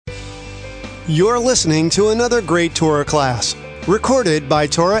You're listening to another great Torah class, recorded by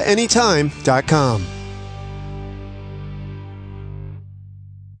TorahAnytime.com.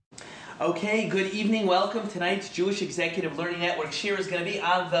 Okay, good evening. Welcome. Tonight's Jewish Executive Learning Network shir is going to be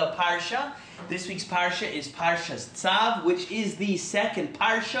on the Parsha. This week's Parsha is Parashat Tzav, which is the second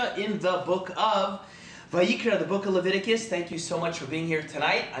Parsha in the book of Vayikra, the book of Leviticus. Thank you so much for being here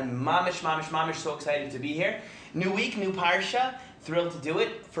tonight. I'm mamish so excited to be here. New week, new Parsha. Thrilled to do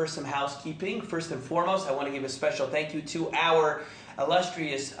it. First, some housekeeping. First and foremost, I want to give a special thank you to our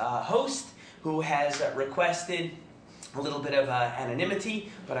illustrious host who has requested a little bit of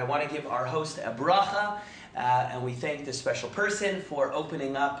anonymity, but I want to give our host a bracha, and we thank this special person for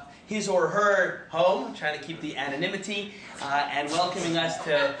opening up his or her home, trying to keep the anonymity, and welcoming us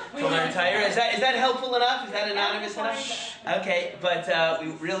to learn Torah. Is that helpful enough? Is that anonymous enough? Okay, but we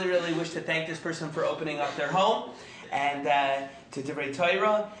really wish to thank this person for opening up their home, and to Divrei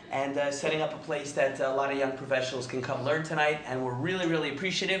Torah, and setting up a place that a lot of young professionals can come learn tonight, and we're really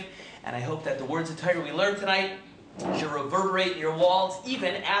appreciative, and I hope that the words of Torah we learn tonight should reverberate in your walls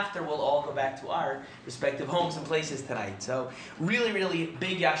even after we'll all go back to our respective homes and places tonight. So really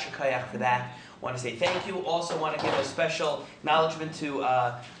big Yasher Koyach for that. Want to say thank you. Also want to give a special acknowledgement to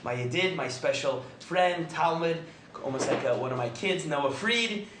my Yedid, my special friend, Talmud, almost like one of my kids, Noah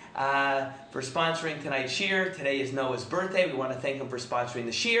Fried, for sponsoring tonight's shir. Today is Noah's birthday. We want to thank him for sponsoring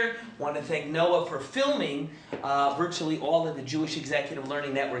the shir. Want to thank Noah for filming virtually all of the Jewish Executive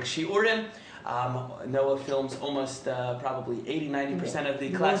Learning Network shiurim. Noah films almost probably 80-90% of the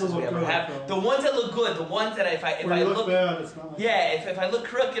classes we ever have. The ones that look good, the ones that if I look bad, it's not like if I look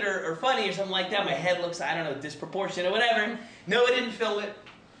crooked or funny or something like that, my head looks, I don't know, disproportionate or whatever. Noah didn't film it.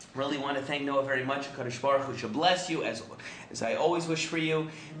 Really want to thank Noah very much. HaKadosh Baruch Hu should bless you, as I always wish for you.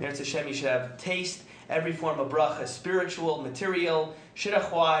 Meretz Hashem, you should have taste every form of bracha, spiritual, material,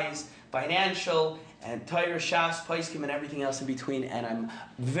 shidduch-wise, financial, and Torah, Shas, Paiskim, and everything else in between. And I'm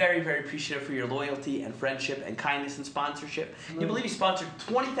very appreciative for your loyalty and friendship and kindness and sponsorship. Can you believe he sponsored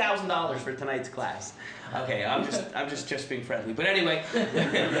 $20,000 for tonight's class? Okay, I'm just being friendly. But anyway, if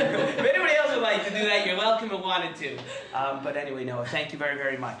anybody else would like to do that, you're welcome and wanted to. But anyway, Noah, thank you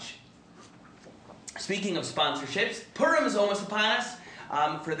very much. Speaking of sponsorships, Purim is almost upon us.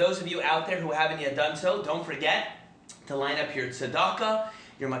 For those of you out there who haven't yet done so, don't forget to line up your tzedakah,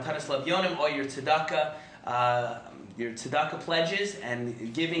 your matanas lavyonim, or your tzedakah pledges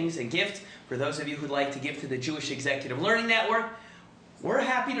and givings and gifts. For those of you who'd like to give to the Jewish Executive Learning Network, we're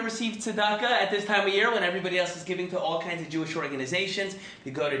happy to receive tzedakah at this time of year when everybody else is giving to all kinds of Jewish organizations.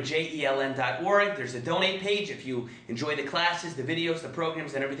 You go to jeln.org. There's a donate page if you enjoy the classes, the videos, the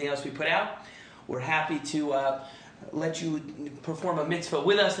programs, and everything else we put out. We're happy to let you perform a mitzvah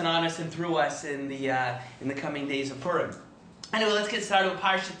with us and on us and through us in the coming days of Purim. Anyway, let's get started with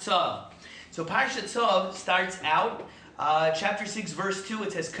Parashat Tzav. So Parashat Tzav starts out, chapter 6, verse 2.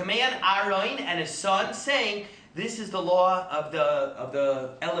 It says, "Command Aaron and his son, saying, this is the law of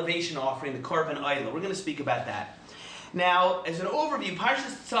the elevation offering, the korban oila." We're going to speak about that. Now, as an overview,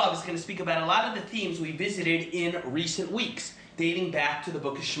 Parashat Tzav is going to speak about a lot of the themes we visited in recent weeks, dating back to the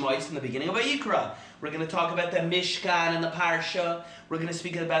book of Shmois in the beginning of Vayikra. We're going to talk about the Mishkan and the Parsha. We're going to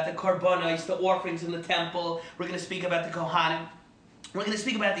speak about the Korbanos, the offerings in the temple. We're going to speak about the Kohanim. We're going to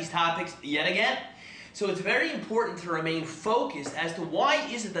speak about these topics yet again. So it's very important to remain focused as to why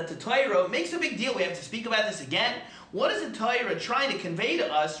is it that the Torah makes a big deal. We have to speak about this again. What is the Torah trying to convey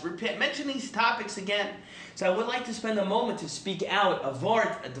to us? Mention these topics again. So I would like to spend a moment to speak out a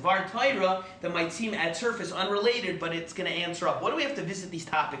Dvar Torah that might seem at surface unrelated, but it's going to answer up. What do we have to visit these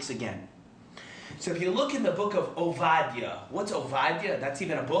topics again? So if you look in the book of Ovadia, what's Ovadia? That's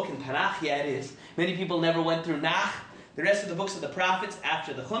even a book in Tanakh? Yeah, it is. Many people never went through Nach, the rest of the books of the prophets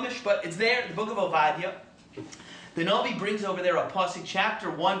after the Chumash, but it's there, the book of Ovadia. The Navi brings over there a pasuk, chapter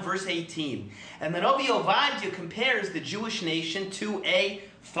 1, verse 18. And the Navi Ovadia compares the Jewish nation to a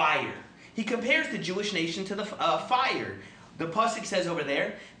fire. He compares the Jewish nation to the fire. The pasuk says over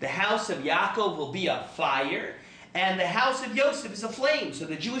there, the house of Yaakov will be a fire, and the house of Yosef is a flame. So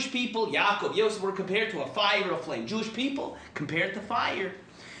the Jewish people, Yaakov, Yosef, were compared to a fire or a flame. Jewish people compared to fire.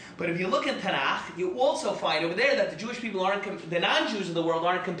 But if you look in Tanakh, you also find over there that the Jewish people the non-Jews of the world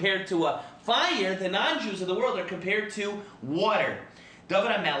aren't compared to a fire. The non-Jews of the world are compared to water.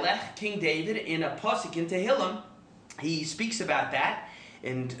 David HaMelech, King David, in a pasuk in Tehillim, he speaks about that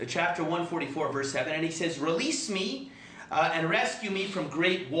in chapter 144, verse 7, and he says, "Release me and rescue me from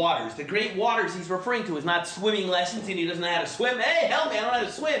great waters." The great waters he's referring to is not swimming lessons, and he doesn't know how to swim. Hey, help me, I don't know how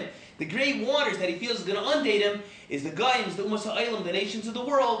to swim. The great waters that he feels is going to undate him is the Goyim, the Umas HaOlam, the nations of the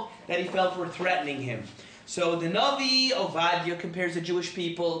world, that he felt were threatening him. So the Navi Ovadia compares the Jewish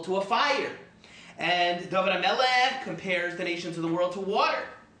people to a fire. And David HaMelech compares the nations of the world to water.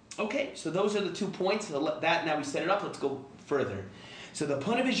 Okay, so those are the 2 points. That now we set it up. Let's go further. So the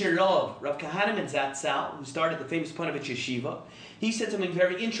Ponevezh Rav Kahanim and Zatzal, who started the famous Ponevezh Yeshiva, he said something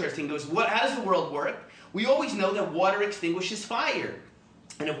very interesting. He goes, how does the world work? We always know that water extinguishes fire.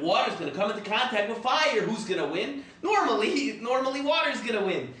 And if water is going to come into contact with fire, who's going to win? Normally water is going to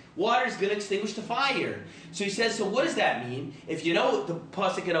win. Water is going to extinguish the fire. So he says, so what does that mean? If you know the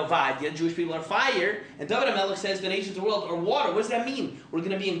Pasuk in Ovadia, Jewish people are fire, and David HaMelech says the nations of the world are water, what does that mean? We're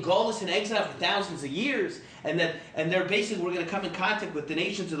going to be in Golus and exile for thousands of years, and they're basically, we're going to come in contact with the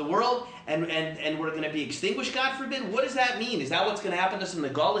nations of the world, and we're going to be extinguished, God forbid? What does that mean? Is that what's going to happen to us in the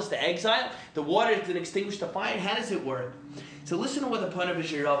Golus, the exile? The water is going to extinguish the fire? How does it work? So listen to what the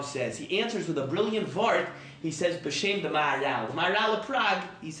Ponevezh Rav says. He answers with a brilliant vart. He says, B'Shem the Maharal. The Maharal of Prague,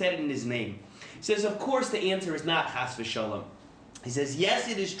 he said it in his name. He says, of course the answer is not Chas v'Shalom. He says, yes,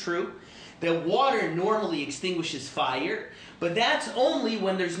 it is true that water normally extinguishes fire, but that's only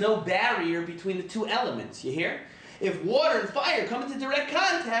when there's no barrier between the two elements. You hear? If water and fire come into direct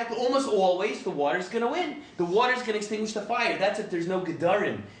contact, almost always the water's going to win. The water's going to extinguish the fire. That's if there's no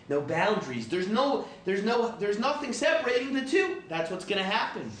gedarim, no boundaries. There's nothing separating the two. That's what's going to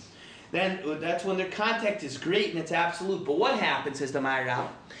happen. Then that's when their contact is great and it's absolute. But what happens, says the Maharal,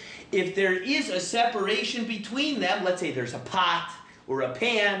 if there is a separation between them, let's say there's a pot or a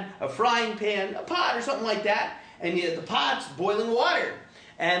pan, a frying pan, a pot or something like that, and the pot's boiling water.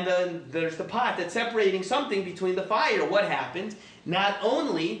 And then there's the pot that's separating something between the fire. What happens? Not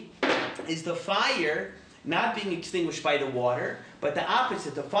only is the fire not being extinguished by the water, but the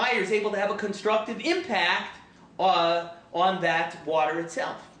opposite. The fire is able to have a constructive impact on that water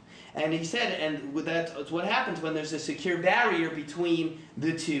itself. And he said, and that's what happens when there's a secure barrier between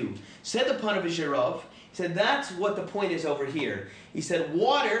the two. Said the Ponevezh Rav, he said, that's what the point is over here. He said,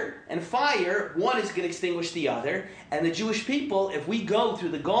 water and fire, one is going to extinguish the other. And the Jewish people, if we go through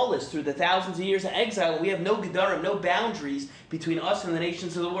the Golus, through the thousands of years of exile, and we have no gedarim, no boundaries between us and the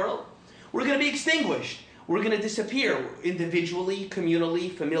nations of the world, we're going to be extinguished. We're going to disappear individually,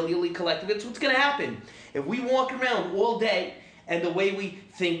 communally, familially, collectively. That's what's going to happen. If we walk around all day, and the way we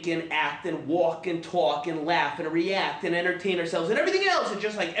think and act and walk and talk and laugh and react and entertain ourselves and everything else is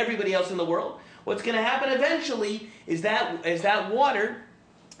just like everybody else in the world, what's going to happen eventually is that water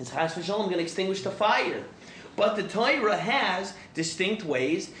is Chas v'Shalom going to extinguish the fire. But the Torah has distinct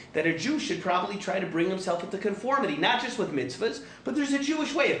ways that a Jew should probably try to bring himself into conformity, not just with mitzvahs, but there's a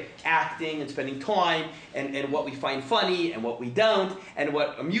Jewish way of acting and spending time and what we find funny and what we don't, and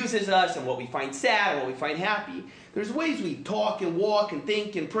what amuses us and what we find sad and what we find happy. There's ways we talk and walk and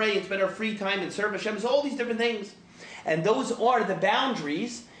think and pray and spend our free time and serve Hashem. There's all these different things. And those are the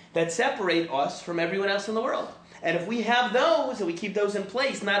boundaries that separate us from everyone else in the world. And if we have those and we keep those in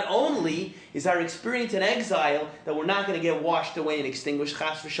place, not only is our experience in exile that we're not going to get washed away and extinguished,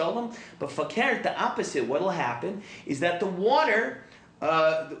 Chas v'Shalom, but fakert, the opposite, what will happen is that the water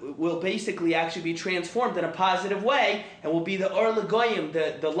will basically actually be transformed in a positive way and will be the Or L'Goyim,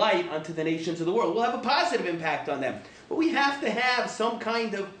 the light unto the nations of the world. We'll have a positive impact on them. But we have to have some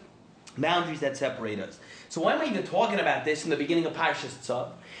kind of boundaries that separate us. So why am I even talking about this in the beginning of Parashat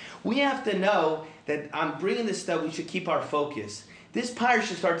Tzav? We have to know that I'm bringing this stuff, we should keep our focus. This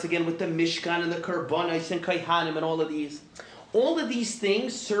parasha starts again with the Mishkan and the Karbanos and Kaihanim and all of these. All of these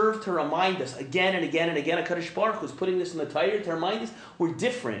things serve to remind us again and again and again. HaKadosh Baruch Hu is putting this in the Torah to remind us we're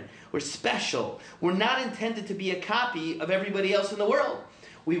different, we're special. We're not intended to be a copy of everybody else in the world.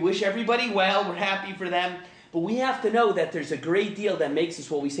 We wish everybody well, we're happy for them. But we have to know that there's a great deal that makes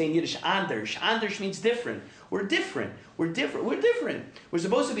us what we say in Yiddish, anders. Anders means different. We're different. We're different. We're different. We're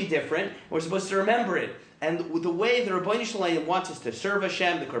supposed to be different. We're supposed to remember it. And the way the Rabbi Shalom wants us to serve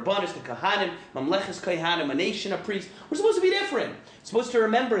Hashem, the Karbanos, the Kahanim, Mamleches Kaihanim, a nation, a priest, we're supposed to be different. We're supposed to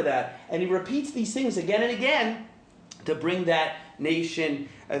remember that. And he repeats these things again and again to bring that nation,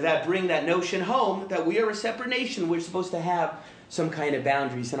 bring that notion home that we are a separate nation. We're supposed to have some kind of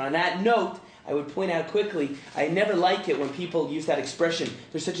boundaries. And on that note, I would point out quickly, I never like it when people use that expression.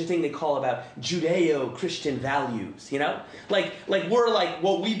 There's such a thing they call about Judeo-Christian values, you know? Like we're like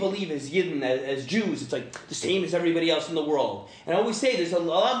what we believe as Yidden, as Jews. It's like the same as everybody else in the world. And I always say there's a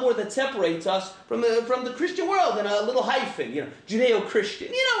lot more that separates us from the Christian world than a little hyphen, you know, Judeo-Christian.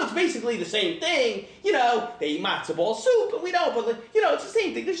 You know, it's basically the same thing. You know, they eat matzo ball soup, and we don't, but you know, it's the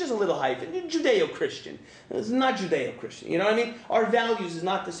same thing. There's just a little hyphen. Judeo-Christian. It's not Judeo-Christian. You know what I mean? Our values is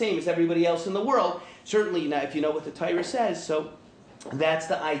not the same as everybody else in the world. Certainly, now, if you know what the Torah says, so that's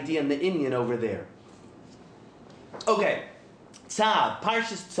the idea and the inyan over there. Okay, Tzav,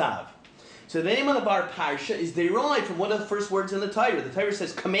 Parshas Tzav. So the name of the bar Parsha is derived from one of the first words in the Torah. The Torah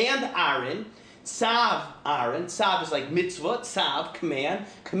says, command Aaron Tzav Aaron. Tzav is like mitzvah. Tzav, command.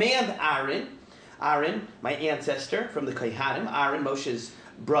 Command Aaron. Aaron, my ancestor from the Kohanim. Aaron, Moshe's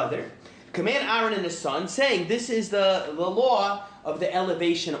brother. Command Aaron and his son, saying, this is the law of the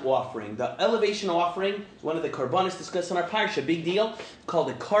elevation offering. The elevation offering is one of the korbanos discussed in our Parashat, big deal, called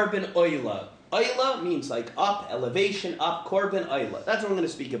the korban oila. Oila means like up, elevation, up, korban oila. That's what I'm going to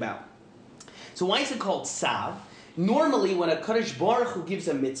speak about. So why is it called tzav? Normally, when a Kadosh Baruch Hu gives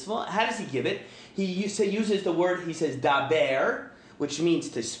a mitzvah, how does he give it? He uses the word, he says, daber, which means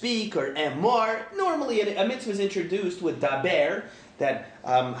to speak, or emor. Normally, a mitzvah is introduced with daber, that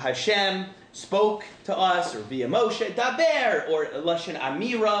Hashem spoke to us, or via Moshe, daber, or lashon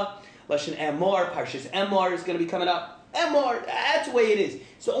amira, lashon emor, Parshas Emor is going to be coming up. Emor, that's the way it is.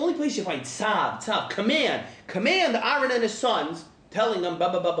 It's the only place you find tzav, command Aaron and his sons, telling them,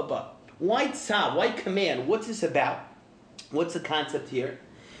 ba. Why tzav? Why command? What's this about? What's the concept here?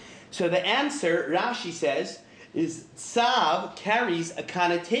 So the answer, Rashi says, is tzav carries a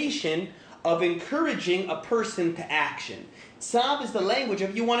connotation of encouraging a person to action. Tzav is the language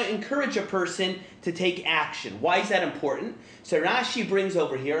of you want to encourage a person to take action. Why is that important? So Rashi brings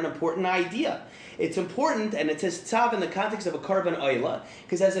over here an important idea. It's important, and it says tzav in the context of a korban oila,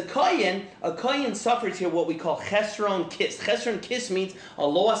 because as a kohen suffers here what we call chesron kis. Chesron kis means a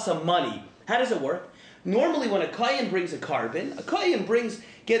loss of money. How does it work? Normally when a kohen brings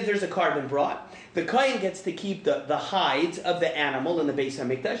there's a carbon brought. The kohen gets to keep the hides of the animal in the Beis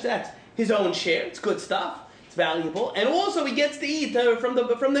HaMikdash. That's his own share. It's good stuff. It's valuable. And also he gets to eat from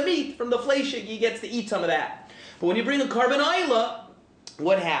the meat, from the fleshig, he gets to eat some of that. But when you bring a korban oila,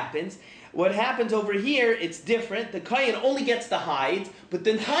 what happens? What happens over here, it's different. The kohen only gets the hides, but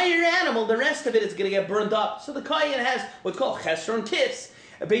the entire animal, the rest of it is going to get burned up. So the kohen has what's called chesron kis,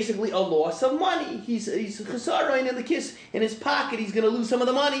 basically a loss of money. He's chesaron in the kiss in his pocket. He's going to lose some of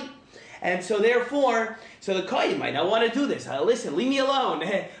the money. And so therefore, the kohen might not want to do this. Listen, leave me alone.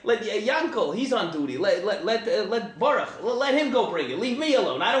 Let Yankel, he's on duty. Let Baruch, let him go bring it. Leave me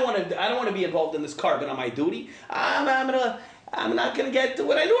alone. I don't want to be involved in this carbon on my duty. I'm not going to get to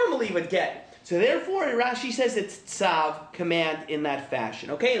what I normally would get. So therefore, Rashi says it's tzav, command in that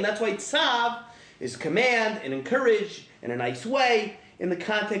fashion. Okay, and that's why tzav is command and encourage in a nice way in the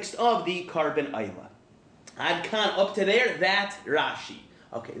context of the korban oila. Ad kan, up to there, that's Rashi.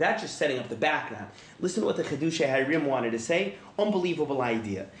 Okay, that's just setting up the background. Listen to what the Chiddushei HaRim wanted to say. Unbelievable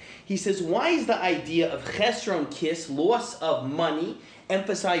idea. He says, why is the idea of chesron kis, loss of money,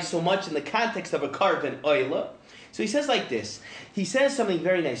 emphasized so much in the context of a korban oila? So he says like this. He says something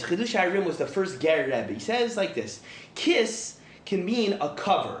very nice. Chiddushei HaRim was the first Ger Rebbe. He says like this. Kis can mean a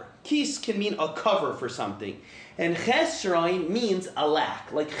cover. Kis can mean a cover for something. And chesron means a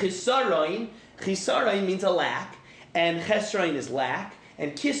lack. Like chisaron means a lack. And chesron is lack.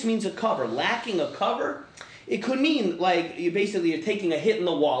 And kis means a cover. Lacking a cover, it could mean like you're taking a hit in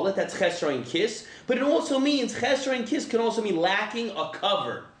the wallet. That's chesron kis. But it also means, chesron kis can also mean lacking a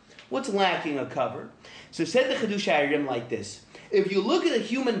cover. What's lacking a cover? So said the Chiddushei HaRim like this. If you look at a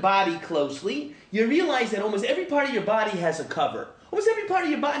human body closely, you realize that almost every part of your body has a cover. Almost every part of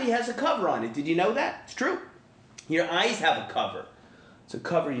your body has a cover on it. Did you know that? It's true. Your eyes have a cover. To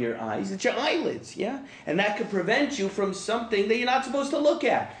cover your eyes, it's your eyelids, yeah? And that could prevent you from something that you're not supposed to look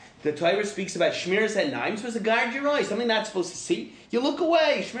at. The Torah speaks about shmiras hanayim. You're supposed to guard your eyes, something you're not supposed to see. You look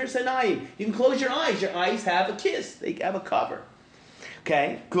away, shmiras hanayim. You can close your eyes. Your eyes have a kiss. They have a cover.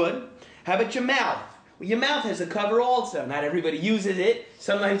 Okay, good. How about your mouth? Well, your mouth has a cover also. Not everybody uses it.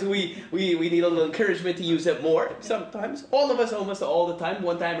 Sometimes we need a little encouragement to use it more. Sometimes. All of us almost all the time,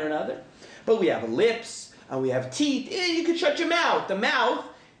 one time or another. But we have lips. And we have teeth. You can shut your mouth. The mouth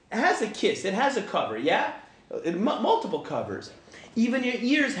has a kiss. It has a cover, yeah? Multiple covers. Even your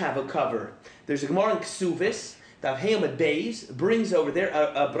ears have a cover. There's a Gemara in Ksuvis, Daf Hamad Beis, brings over there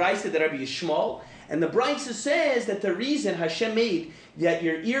a Braisa that Rabbi Yishmael. And the Braisa says that the reason Hashem made that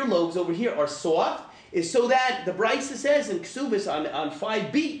your earlobes over here are soft is so that, the Braisa says in Ksuvis on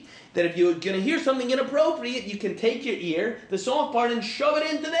 5b, that if you're going to hear something inappropriate, you can take your ear, the soft part, and shove it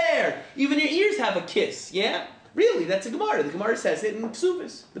into there. Even your ears have a kiss, yeah? Really, that's a Gemara. The Gemara says it in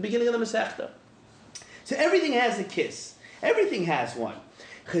Ksuvis, the beginning of the Masechta. So everything has a kiss. Everything has one.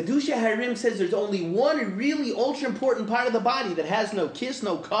 Chiddushei HaRim says there's only one really ultra-important part of the body that has no kiss,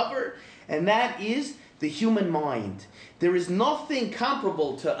 no cover, and that is the human mind. There is nothing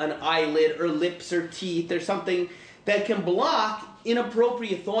comparable to an eyelid or lips or teeth or something that can block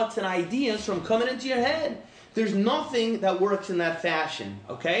inappropriate thoughts and ideas from coming into your head. There's nothing that works in that fashion,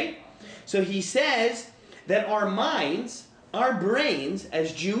 okay? So he says that our minds, our brains,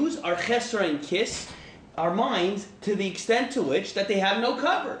 as Jews, are chesron kis, our minds, to the extent to which that they have no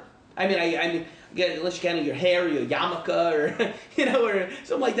cover. I mean, unless you're getting your hair or your yarmulke or, or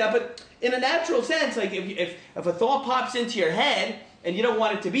something like that. But in a natural sense, like if a thought pops into your head and you don't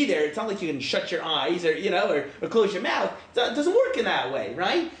want it to be there, it's not like you can shut your eyes or close your mouth. It doesn't work in that way,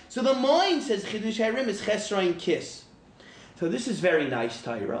 right? So the mind says Chidush Harim is Chesroin Kiss. So this is very nice,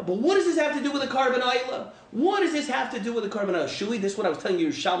 Taira. But what does this have to do with the Karban Oila? What does this have to do with the Karban Oila? Shuli, this is what I was telling you,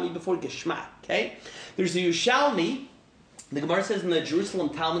 Yerushalmi before Geshmak, okay? There's the Yerushalmi. The Gemara says in the Jerusalem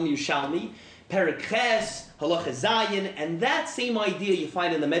Talmud Yerushalmi, Perek Ches, Halacha Zayin, and that same idea you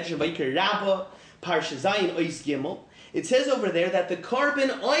find in the Medrash Vayikra Rabbah, Parashat Zayin, Ois Gimel. It says over there that the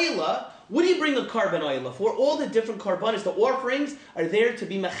Karban Oila, what do you bring a Karban Oila for? All the different Karbanis, the offerings, are there to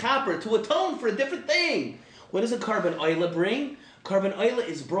be mechaper, to atone for a different thing. What does a Karban Oila bring? Karban Oila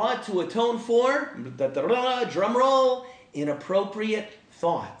is brought to atone for, drum roll, inappropriate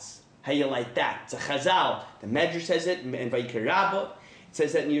thoughts. How you like that? It's a Chazal. The Medrash says it in Vayikra Rabbah. It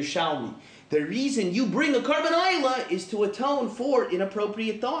says that in Yerushalmi. The reason you bring a Karban Oila is to atone for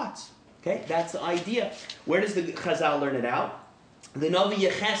inappropriate thoughts. Okay, that's the idea. Where does the Chazal learn it out? The Navi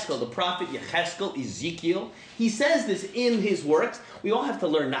Yecheskel, the prophet Yecheskel, Ezekiel, he says this in his works. We all have to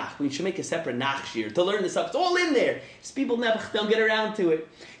learn Nach. We should make a separate Nach shir to learn this up. It's all in there. These people don't get around to it.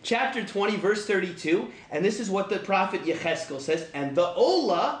 Chapter 20, verse 32, and this is what the prophet Yecheskel says, and the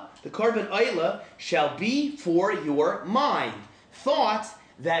Ola, the Karban Oila, shall be for your mind. Thoughts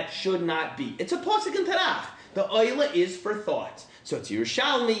that should not be. It's a pasuk in Tanakh. The Oila is for thoughts. So it's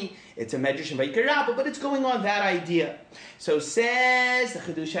Yerushalmi, it's a Medrash and Vayikra Rabbah, but it's going on that idea. So says the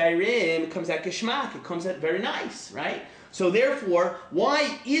Chidush Harim, it comes out Geshmak, it comes out very nice, right? So therefore,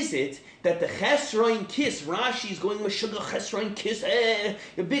 why is it that the Chesroin Kiss, Rashi is going with Sugar Chesroin Kiss, a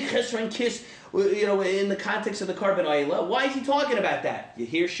big Chesroin Kiss, in the context of the Karban Oila? Why is he talking about that? You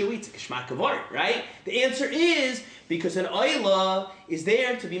hear Shui, it's a Geshmak of art, right? The answer is because an Oila is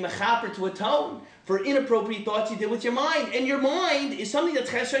there to be mechaper, to atone for inappropriate thoughts you did with your mind. And your mind is something that's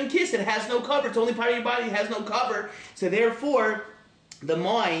Chesroin Kiss. It has no cover. It's only part of your body. It has no cover. So therefore, the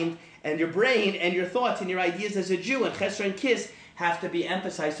mind and your brain and your thoughts and your ideas as a Jew and Chesroin Kiss have to be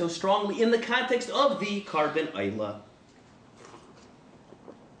emphasized so strongly in the context of the Karban Oila.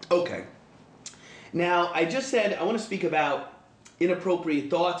 Okay. Now, I just said I want to speak about inappropriate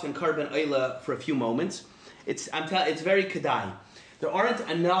thoughts and Karban Oila for a few moments. It's very kedai. There aren't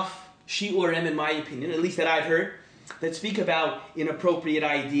enough shiurim, in my opinion, at least that I've heard, that speak about inappropriate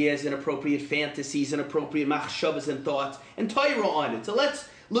ideas, inappropriate fantasies, inappropriate machshavas and thoughts, and Torah on it. So let's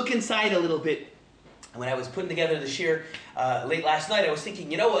look inside a little bit. When I was putting together the shir late last night, I was thinking,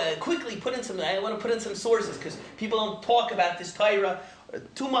 quickly I want to put in some sources, because people don't talk about this Torah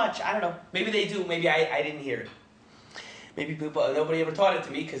too much. I don't know. Maybe they do. Maybe I didn't hear it. Maybe nobody ever taught it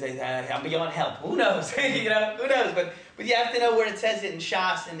to me because I'm beyond help. Who knows? Who knows? But you have to know where it says it in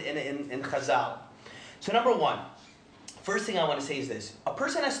Shas and in Chazal. So number one, first thing I want to say is this. A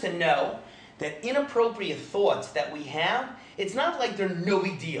person has to know that inappropriate thoughts that we have, it's not like they're no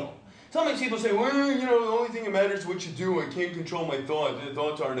big deal. Sometimes people say, well, the only thing that matters is what you do. I can't control my thoughts. The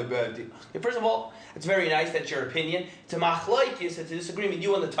thoughts aren't a bad deal. Okay, first of all, it's very nice, that's your opinion. It's a machlokes, it's a disagreement,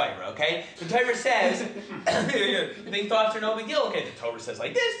 you and the Torah, okay? The Torah says, you think thoughts are no big deal? Okay, the Torah says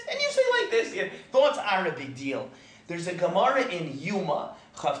like this, and you say like this. Yeah, thoughts are a big deal. There's a Gemara in Yuma,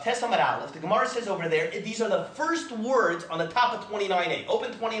 Chav Tes Amud Aleph. The Gemara says over there, these are the first words on the top of 29a.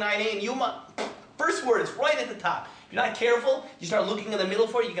 Open 29a in Yuma, first words right at the top. If you're not careful, you start looking in the middle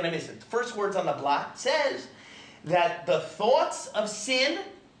for it, you're going to miss it. The first words on the block says that the thoughts of sin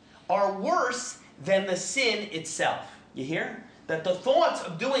are worse than the sin itself. You hear? That the thoughts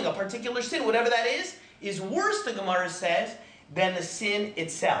of doing a particular sin, whatever that is worse, the Gemara says, than the sin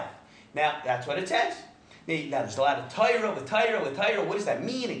itself. Now, that's what it says. Now, there's a lot of Torah with Torah. What does that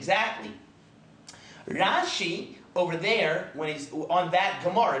mean exactly? Rashi, over there, when he's on that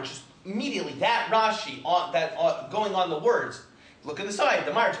Gemara, just immediately, that Rashi, going on the words, look at the side,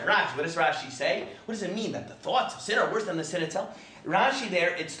 the margin, Rashi, what does Rashi say? What does it mean that the thoughts of sin are worse than the sin itself? Rashi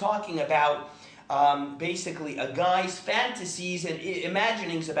there, it's talking about basically a guy's fantasies and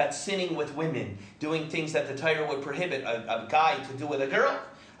imaginings about sinning with women, doing things that the Torah would prohibit a guy to do with a girl,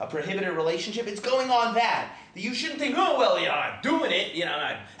 a prohibited relationship. It's going on that you shouldn't think, I'm doing it, I'm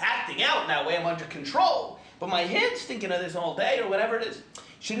not acting out in that way, I'm under control, but my head's thinking of this all day or whatever it is. You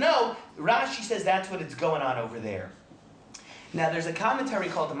should know, Rashi says that's what it's going on over there. Now there's a commentary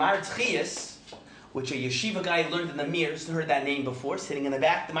called the Maritchias, which a yeshiva guy learned in the Mir's, heard that name before, sitting in the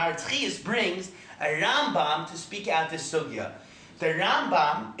back. The Maritchias brings a Rambam to speak out this sugya. The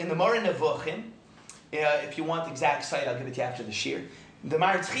Rambam, in the Moreh Nevuchim, if you want the exact site, I'll give it to you after the shir. The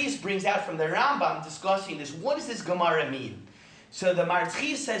Maritchias brings out from the Rambam discussing this, what does this Gemara mean? So the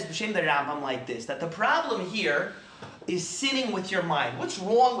Marzchi says, B'Shem the Rambam, like this, that the problem here is sinning with your mind. What's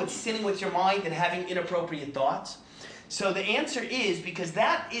wrong with sinning with your mind and having inappropriate thoughts? So the answer is because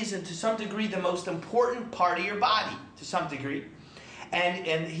that isn't, to some degree, the most important part of your body, to some degree.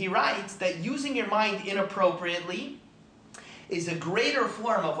 And he writes that using your mind inappropriately is a greater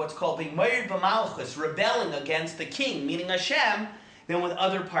form of what's called being Meir b'malchus, rebelling against the king, meaning Hashem, than with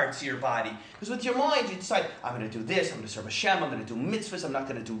other parts of your body. Because with your mind, you decide, I'm going to do this, I'm going to serve Hashem, I'm going to do mitzvahs, I'm not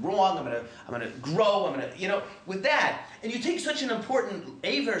going to do wrong, I'm going to grow, I'm going to, with that. And you take such an important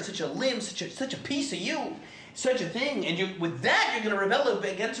aver, such a limb, such a piece of you, such a thing, and with that you're going to rebel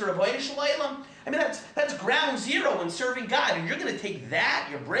against the Rabbi Shalom. I mean, that's ground zero in serving God, and you're going to take that,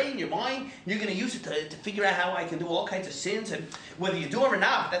 your brain, your mind, you're going to use it to figure out how I can do all kinds of sins, and whether you do them or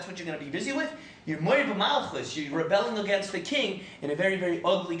not, but that's what you're going to be busy with. You're Moed b'malchus, you're rebelling against the king in a very, very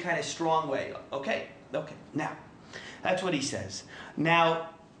ugly, kind of strong way. Okay? Now, that's what he says. Now,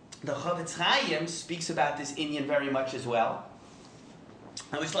 the Chavetz Chaim speaks about this inyan very much as well.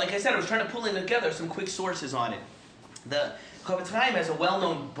 Like I said, I was trying to pull in together some quick sources on it. The Chavetz Chaim has a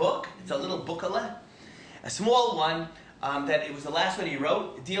well-known book. It's a little booklet, a small one, that it was the last one he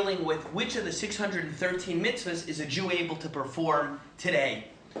wrote, dealing with which of the 613 mitzvahs is a Jew able to perform today,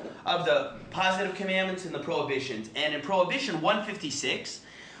 of the positive commandments and the prohibitions. And in Prohibition 156,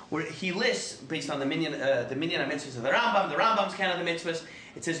 where he lists, based on the minyan mitzvahs of the Rambam's count of the mitzvahs,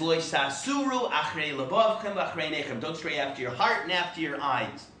 it says, Lo yisasuru achrei lebavchem v'achrei nechem. Don't stray after your heart and after your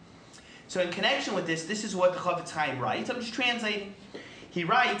eyes. So in connection with this is what the Chavetz Chaim writes. I'm just translating. He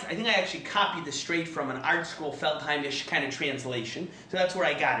writes, I think I actually copied this straight from an Art Scroll Feldheimish kind of translation. So that's where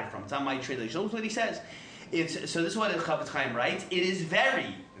I got it from. It's on my translation. Look what he says. So this is what the Chavetz Chaim writes. It is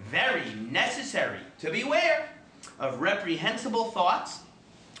very, very necessary to beware of reprehensible thoughts,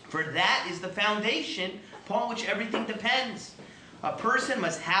 for that is the foundation upon which everything depends. A person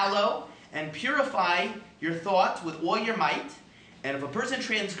must hallow and purify your thoughts with all your might, and if a person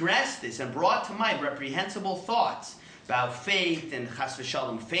transgressed this and brought to mind reprehensible thoughts about faith and chas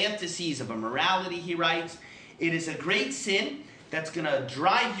v'shalom fantasies of immorality, he writes, it is a great sin that's going to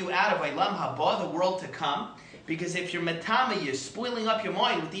drive you out of Olam Haba, the world to come, because if you're metama, you're spoiling up your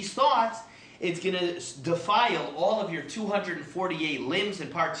mind with these thoughts, it's going to defile all of your 248 limbs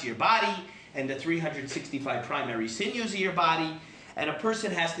and parts of your body and the 365 primary sinews of your body, and a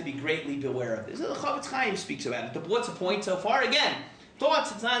person has to be greatly beware of this. The Chavetz Chaim speaks about it. What's the point so far? Again,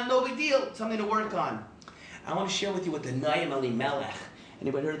 thoughts, it's not no big deal. It's something to work on. I want to share with you what the Noam Elimelech.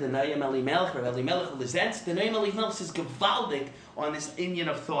 Anybody heard of the Noam Elimelech or Elimelech Lizentz? The Noam Elimelech says gewaldig on this inyan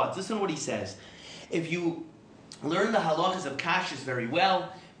of thoughts. Listen to what he says. If you learn the halachas of kashrus very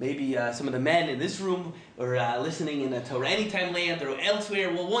well, maybe some of the men in this room or listening in the Torah Anytime land or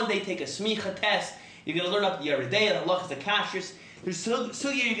elsewhere will one day take a smicha test. You're going to learn up the Yeridei, the halachas of kashrus. There's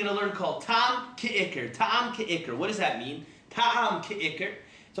sugya you're going to learn called Ta'am Ke'ikr. Ta'am Ke'ikr. What does that mean? Ta'am Ke'ikr.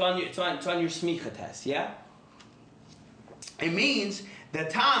 It's on your smicha test, yeah? It means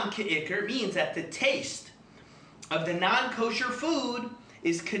that Ta'am Ke'ikr means that the taste of the non-kosher food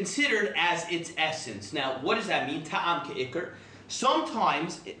is considered as its essence. Now, what does that mean? Ta'am Ke'ikr.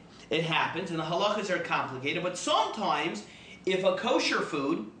 Sometimes it happens, and the halachas are complicated, but sometimes if a kosher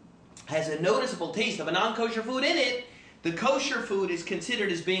food has a noticeable taste of a non-kosher food in it, the kosher food is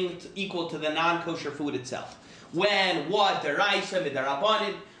considered as being equal to the non-kosher food itself. When, what, deraisa,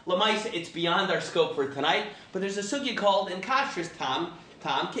 midarabanan, lamaisa, it's beyond our scope for tonight, but there's a sugya called in kashrus Ta'am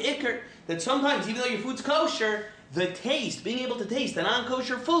Ke'ikr, that sometimes, even though your food's kosher, the taste, being able to taste the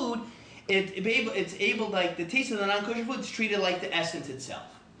non-kosher food, it's able, like, the taste of the non-kosher food is treated like the essence itself.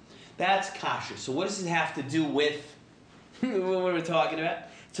 That's kashrus. So what does it have to do with what we're talking about?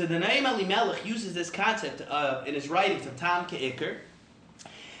 So the Noam Elimelech uses this concept in his writings of Ta'am Ke'ikr,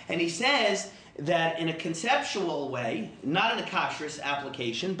 and he says that in a conceptual way, not in a kashrus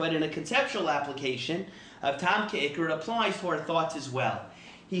application, but in a conceptual application of Ta'am Ke'ikr, it applies to our thoughts as well.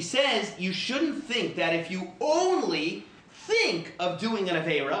 He says you shouldn't think that if you only think of doing an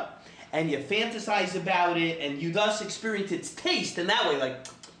Aveira, and you fantasize about it, and you thus experience its taste in that way, like,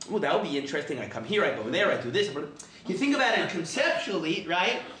 oh, that would be interesting, I come here, I go there, I do this, you think about it conceptually,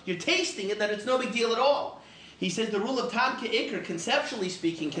 right? You're tasting it, that it's no big deal at all. He says the rule of Ta'am Ke'ikr, conceptually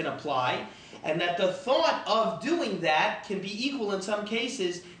speaking, can apply, and that the thought of doing that can be equal in some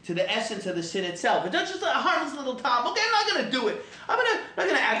cases to the essence of the sin itself. It's not just a harmless little Tom. Okay, I'm not going to do it. I'm not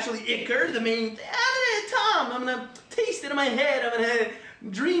going to actually ikr, the main, I'm going to taste it in my head. I'm going to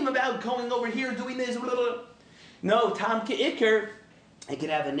dream about going over here, doing this, blah, blah, blah. No, Ta'am Ke'ikr, it can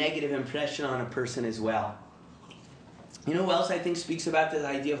have a negative impression on a person as well. You know who else I think speaks about the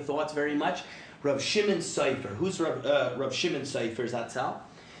idea of thoughts very much? Rav Shimon Seifer. Who's Rav Shimon Seifer, Zatzal?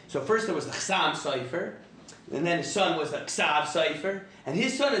 So first there was the Chassam Seifer, and then his son was the Tzav Seifer, and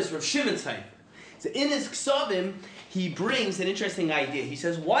his son is Rav Shimon Seifer. So in his Ksavim, he brings an interesting idea. He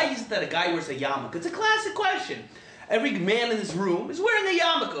says, why is it that a guy wears a yarmulke? It's a classic question. Every man in this room is wearing a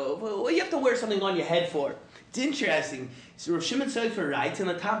yarmulke. What do you have to wear something on your head for? It's interesting. So Rav Shimon Seifer writes, and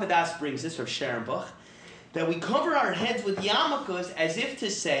the Tampadas brings this, Rav Scherenbach, that we cover our heads with yarmulkes as if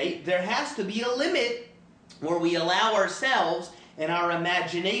to say there has to be a limit where we allow ourselves and our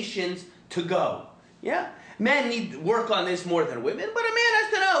imaginations to go. Yeah? Men need to work on this more than women, but a man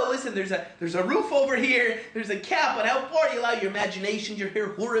has to know, listen, there's a roof over here, there's a cap, but how far you allow your imagination, your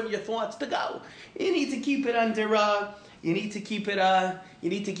hurim, your thoughts to go. You need to keep it under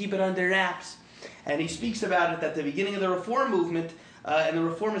under wraps. And he speaks about it at the beginning of the Reform movement, and the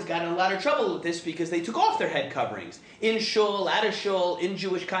Reformers got in a lot of trouble with this because they took off their head coverings. In shul, out of shul, in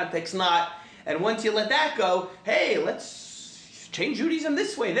Jewish context, not. And once you let that go, hey, let's change Judaism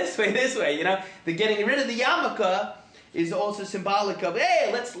this way, you know. The getting rid of the yarmulke is also symbolic of, hey,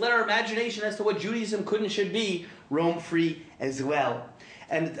 let's let our imagination as to what Judaism could and should be roam free as well.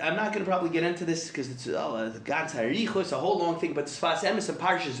 And I'm not going to probably get into this because it's the Gans Harichus, a whole long thing, but the Sfas Emes and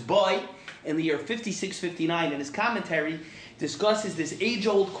Parshas Boy in the year 56-59 in his commentary discusses this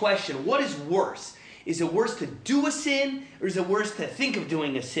age-old question, what is worse? Is it worse to do a sin or is it worse to think of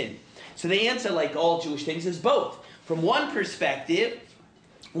doing a sin? So the answer, like all Jewish things, is both. From one perspective,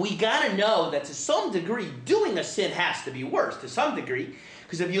 we got to know that to some degree, doing a sin has to be worse, to some degree,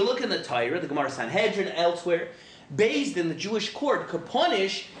 because if you look in the Torah, the Gemara Sanhedrin, elsewhere, based in the Jewish court could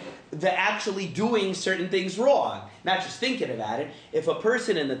punish the actually doing certain things wrong, not just thinking about it. If a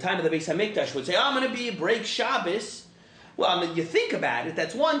person in the time of the Beis HaMikdash would say, I'm going to break Shabbos, well, I mean, you think about it,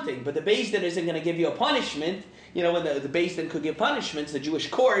 that's one thing, but the Beis Din isn't going to give you a punishment. You know, when the Beis Din could give punishments, the Jewish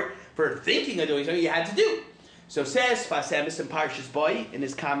court, for thinking of doing something you had to do. So says Sfas Emes and Parshas Boy in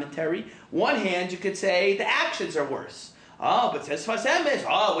his commentary, one hand you could say the actions are worse. Oh, but says Sfas Emes,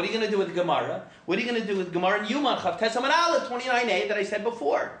 what are you going to do with the Gemara? What are you going to do with Gemara in Yuman, Chav Tesam and Aleph 29a that I said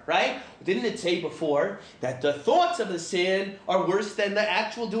before, right? Didn't it say before that the thoughts of the sin are worse than the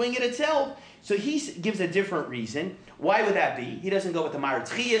actual doing it itself? So he gives a different reason. Why would that be? He doesn't go with the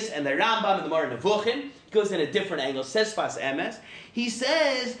Maratchias and the Rambam and the Mar Nevuchim. He goes in a different angle. Says Sfas Emes. He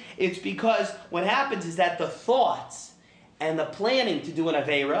says it's because what happens is that the thoughts and the planning to do an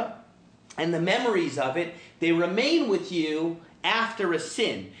Aveira and the memories of it, they remain with you after a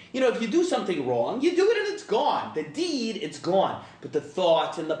sin. You know, if you do something wrong, you do it and it's gone. The deed, it's gone. But the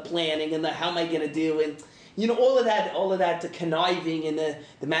thoughts and the planning and the how am I going to do it, you know, all of that, the conniving and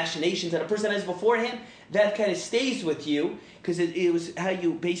the machinations that a person has beforehand, that kind of stays with you because it was how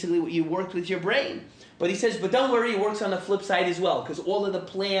you worked with your brain. But he says, but don't worry, it works on the flip side as well, because all of the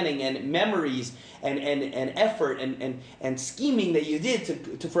planning and memories and effort and scheming that you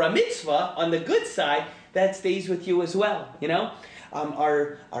did to for a mitzvah on the good side, that stays with you as well. You know,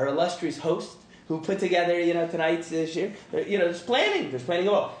 our illustrious host who put together, you know, tonight's year, you know, there's planning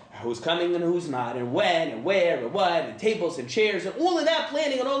about who's coming and who's not, and when and where and what, and tables and chairs, and all of that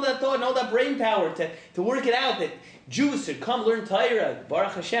planning and all that thought and all that brain power to work it out that Jews should come learn Torah,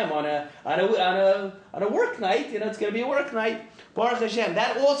 Baruch Hashem, on a work night. You know, it's going to be a work night, Baruch Hashem.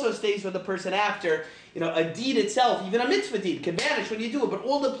 That also stays with the person after. You know, a deed itself, even a mitzvah deed, can vanish when you do it, but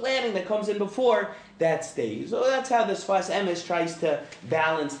all the planning that comes in before, that stays. So that's how the Sfas Emes tries to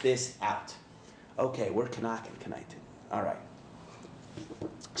balance this out. Okay, we're Kanakin tonight. All right.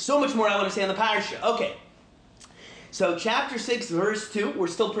 So much more I want to say on the parasha. Okay. So chapter 6, verse 2, we're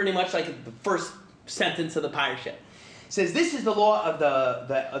still pretty much like the first sentence of the parasha. It says, this is the law of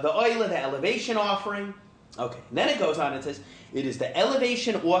the oil, the elevation offering. Okay. And then it goes on and says, it is the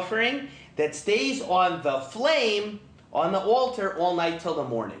elevation offering that stays on the flame on the altar all night till the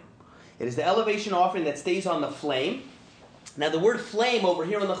morning. It is the elevation offering that stays on the flame. Now the word flame over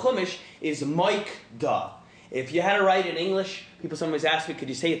here in the Chumash is moikda. If you had to write in English, people sometimes ask me, could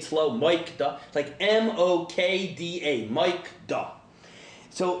you say it slow? Moikda. It's like M-O-K-D-A. Moikda.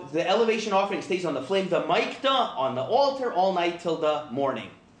 So the elevation offering stays on the flame, the moikda, on the altar all night till the morning.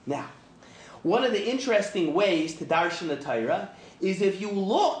 Now, one of the interesting ways to darshan the Torah is if you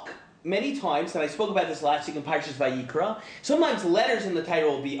look many times, and I spoke about this last week in Parshas Vayikra, sometimes letters in the Torah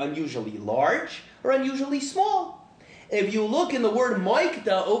will be unusually large or unusually small. If you look in the word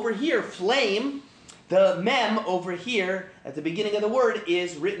moikda over here, flame, the mem over here at the beginning of the word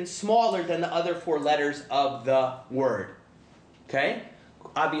is written smaller than the other 4 letters of the word. Okay?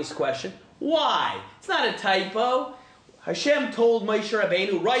 Obvious question. Why? It's not a typo. Hashem told Moshe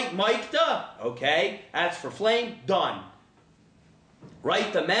Rabbeinu, write moikda. Okay, that's for flame. Done.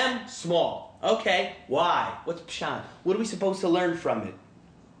 Write the mem, small. Okay, why? What's pshat? What are we supposed to learn from it?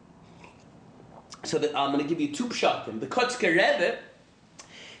 So I'm going to give you two pshatim. The Kotzker Rebbe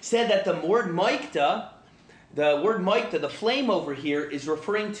said that the word maikta, the flame over here, is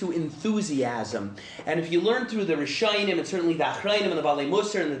referring to enthusiasm. And if you learn through the Rishonim, and certainly the Achrayim and the Balei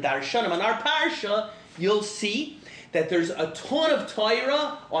Musar and the Darshanim on our parsha, you'll see that there's a ton of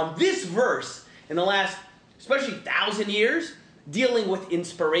Torah on this verse in the last, especially 1,000 years, dealing with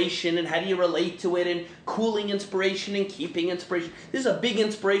inspiration and how do you relate to it, and cooling inspiration and keeping inspiration. This is a big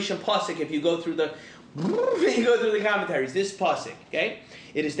inspiration pasuk if you go through the commentaries. This pasuk, okay?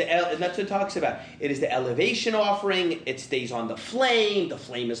 It is and that's what it talks about. It is the elevation offering. It stays on the flame. The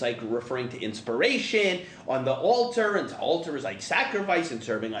flame is like referring to inspiration on the altar, and the altar is like sacrifice and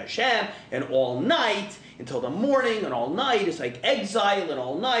serving Hashem, and all night until the morning, and all night is like exile, and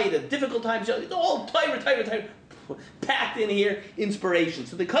all night at difficult times. All Torah. Packed in here, inspiration.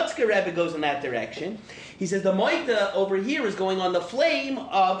 So the Kotzker Rebbe goes in that direction. He says the Maikta over here is going on the flame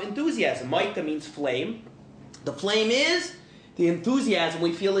of enthusiasm. Maikta means flame. The flame is the enthusiasm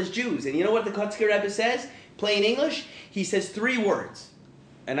we feel as Jews. And you know what the Kotzker Rebbe says? Plain English? He says 3 words.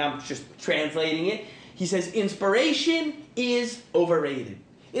 And I'm just translating it. He says inspiration is overrated.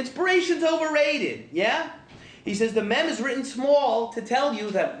 Inspiration's overrated. Yeah? He says the mem is written small to tell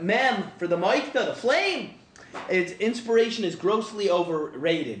you that mem for the Maikta, the flame, its inspiration is grossly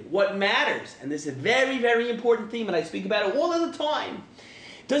overrated. What matters, and this is a very, very important theme, and I speak about it all of the time,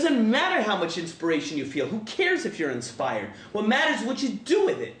 it doesn't matter how much inspiration you feel. Who cares if you're inspired? What matters is what you do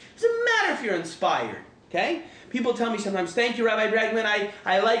with it. It doesn't matter if you're inspired. Okay? People tell me sometimes, thank you, Rabbi Bregman,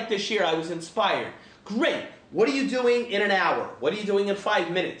 I liked this year, I was inspired. Great. What are you doing in an hour? What are you doing in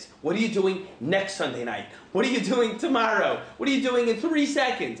 5 minutes? What are you doing next Sunday night? What are you doing tomorrow? What are you doing in 3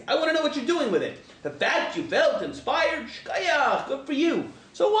 seconds? I want to know what you're doing with it. The fact you felt inspired, shkayach, good for you.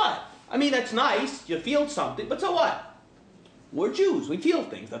 So what? I mean, that's nice. You feel something, but so what? We're Jews. We feel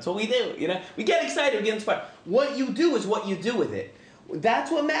things. That's what we do. You know, we get excited, we get inspired. What you do is what you do with it.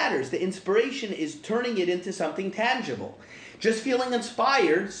 That's what matters. The inspiration is turning it into something tangible. Just feeling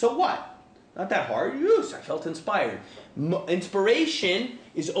inspired, so what? Not that hard. Yes, I felt inspired. Inspiration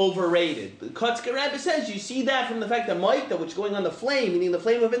is overrated. The Kotzker Rebbe says you see that from the fact that Maikta, which is going on the flame, meaning the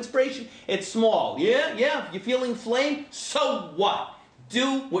flame of inspiration, it's small. Yeah, you're feeling flame, so what?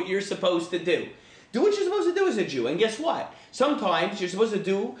 Do what you're supposed to do. Do what you're supposed to do as a Jew. And guess what? Sometimes you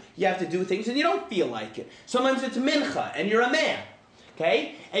have to do things and you don't feel like it. Sometimes it's mincha and you're a man.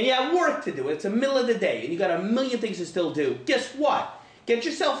 Okay? And you have work to do. It's the middle of the day and you got a million things to still do. Guess what? Get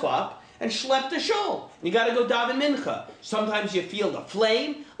yourself up and schlep the shul. You got to go daven mincha. Sometimes you feel the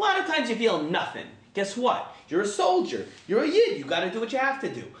flame. A lot of times you feel nothing. Guess what? You're a soldier. You're a yid. You got to do what you have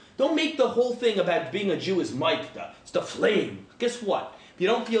to do. Don't make the whole thing about being a Jew is maikta. It's the flame. Guess what?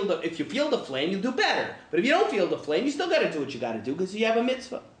 If you feel the flame, you'll do better. But if you don't feel the flame, you still got to do what you got to do because you have a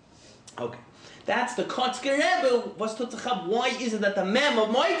mitzvah. Okay. That's the Kotzker Rebbe. Why is it that the mem of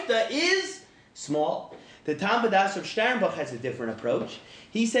maikta is small? The Tam B'das of Sternbach has a different approach.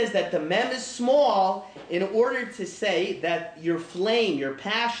 He says that the mem is small in order to say that your flame, your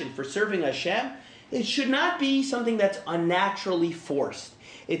passion for serving Hashem, it should not be something that's unnaturally forced.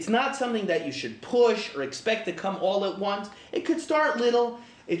 It's not something that you should push or expect to come all at once. It could start little.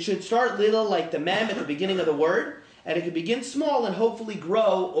 It should start little like the mem at the beginning of the word, and it could begin small and hopefully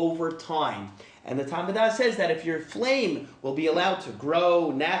grow over time. And the Tam B'das says that if your flame will be allowed to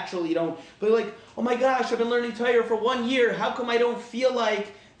grow naturally, you don't be like, oh my gosh, I've been learning Torah for 1 year. How come I don't feel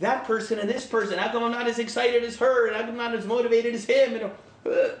like that person and this person? How come I'm not as excited as her? And how come I'm not as motivated as him?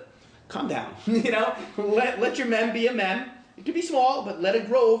 Calm down. Let your mem be a mem. It can be small, but let it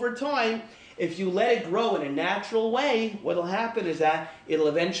grow over time. If you let it grow in a natural way, what will happen is that it'll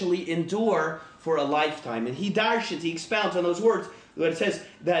eventually endure for a lifetime. And he expounds on those words. When it says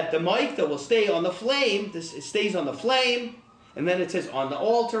that the maikta will stay on the flame, it stays on the flame, and then it says on the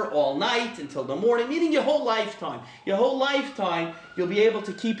altar all night until the morning, meaning your whole lifetime. Your whole lifetime, you'll be able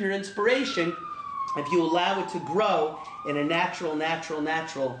to keep your inspiration if you allow it to grow in a natural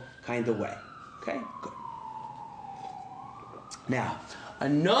kind of way. Okay? Good. Now,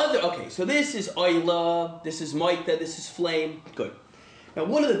 so this is oila, this is maikta, this is flame. Good. Now,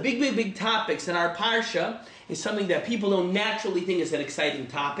 one of the big topics in our parsha is something that people don't naturally think is an exciting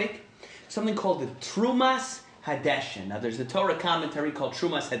topic, something called the Trumas Hadeshin. Now, there's a Torah commentary called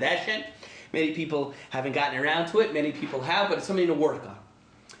Trumas Hadeshin. Many people haven't gotten around to it. Many people have, but it's something to work on.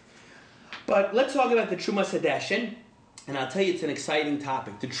 But let's talk about the Trumas Hadeshin, and I'll tell you it's an exciting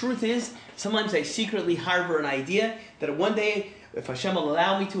topic. The truth is, sometimes I secretly harbor an idea that one day, if Hashem will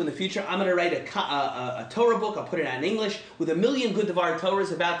allow me to in the future, I'm going to write a Torah book. I'll put it out in English with 1 million good Devar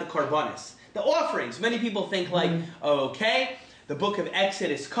Torahs about the Karbanis. the offerings. Many people think like, okay, the book of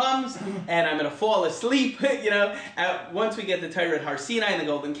Exodus comes, and I'm going to fall asleep, once we get the Torah at Har Sinai and the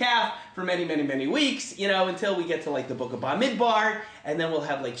golden calf for many, many, many weeks, until we get to like the book of Bamidbar, and then we'll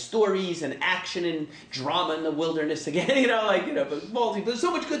have like stories and action and drama in the wilderness again, but there's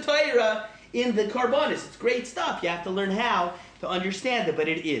so much good Torah in the Karbonis. It's great stuff. You have to learn how to understand it, but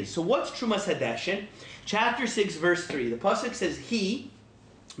it is. So what's Trumas Hadeshin? Chapter 6, verse 3. The pasuk says, he,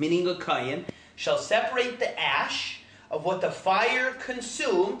 meaning a Kayin, shall separate the ash of what the fire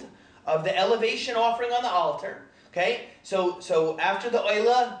consumed of the elevation offering on the altar. Okay? So after the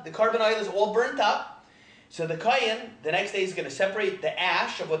oila, the carbon oil is all burnt up. So the Kayin, the next day, is going to separate the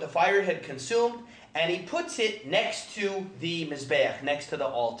ash of what the fire had consumed, and he puts it next to the Mizbeach, next to the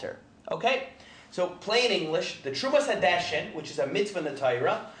altar. Okay? So plain English, the Trumas Hadeshin, which is a mitzvah in the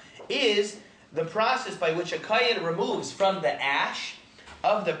Torah, is the process by which a Kayin removes from the ash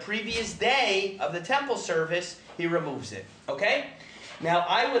of the previous day of the temple service, he removes it. Okay? Now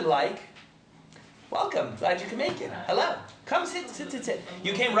I would like, welcome, glad you can make it. Hello. Come sit.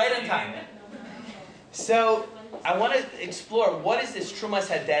 You came right on time. So I want to explore what is this Trumas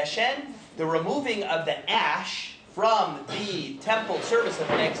Hadeshin, the removing of the ash from the temple service of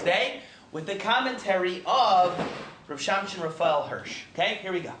the next day, with the commentary of Rav Shamshin Raphael Hirsch. Okay?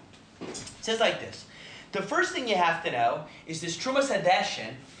 Here we go. It says like this. The first thing you have to know is this Trumas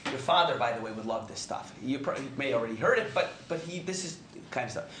Hadeshin. Your father, by the way, would love this stuff. You may already heard it, but this is kind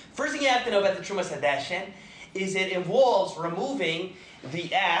of stuff. First thing you have to know about the Trumas Hadeshin is it involves removing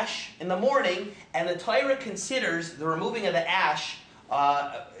the ash in the morning, and the Torah considers the removing of the ash,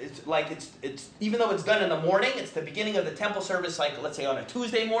 it's even though it's done in the morning, it's the beginning of the temple service, like let's say on a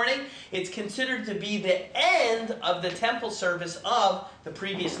Tuesday morning, it's considered to be the end of the temple service of the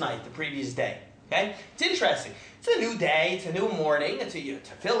previous night, the previous day. Okay? It's interesting. It's a new day, it's a new morning, it's a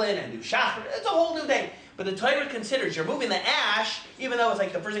tefillin, a new shachar, it's a whole new day. But the Torah considers you're moving the ash, even though it's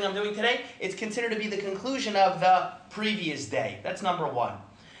like the first thing I'm doing today, it's considered to be the conclusion of the previous day. That's number one.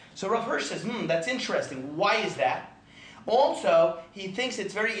 So Rav Hirsch says, that's interesting. Why is that? Also, he thinks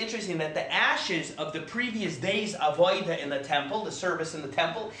it's very interesting that the ashes of the previous day's avodah in the temple, the service in the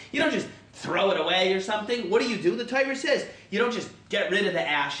temple, you don't just throw it away or something. What do? The Torah says you don't just get rid of the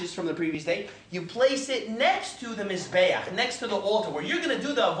ashes from the previous day. You place it next to the Mizbeach, next to the altar, where you're going to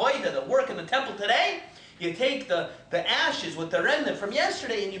do the avodah, the work in the temple today. You take the ashes with the remnant from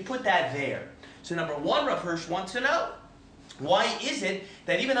yesterday and you put that there. So number one, Rav Hirsch wants to know, why is it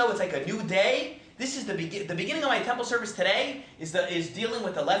that even though it's like a new day, this is the beginning of my temple service today is dealing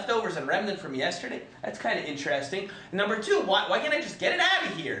with the leftovers and remnant from yesterday? That's kind of interesting. And number two, why can't I just get it out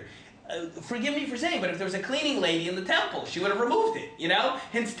of here? Forgive me for saying, but if there was a cleaning lady in the temple, she would have removed it,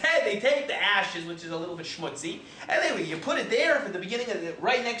 Instead, they take the ashes, which is a little bit schmutzy, and you put it there for the beginning,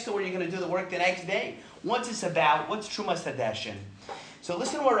 right next to where you're going to do the work the next day. What's this about? What's Trumas Hadeshin? So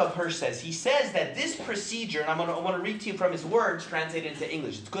listen to what Rav Hirsch says. He says that this procedure, and I want to read to you from his words translated into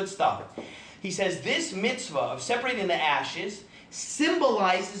English. It's good stuff. He says this mitzvah of separating the ashes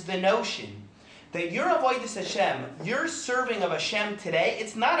symbolizes the notion that your avodas Hashem, your serving of Hashem today,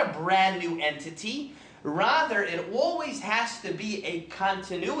 it's not a brand new entity. Rather, it always has to be a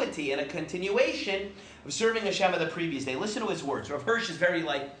continuity and a continuation of serving Hashem of the previous day. Listen to his words. Rav Hirsch is very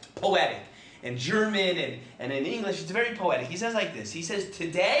poetic. In German and in English, it's very poetic. He says like this. He says,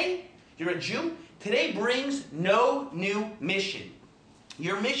 today, you're a Jew, today brings no new mission.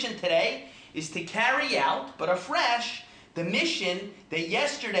 Your mission today is to carry out, but afresh, the mission that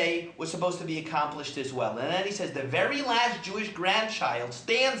yesterday was supposed to be accomplished as well. And then he says, the very last Jewish grandchild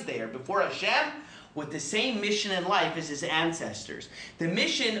stands there before Hashem with the same mission in life as his ancestors. The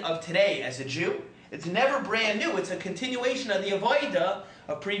mission of today as a Jew, it's never brand new. It's a continuation of the avodah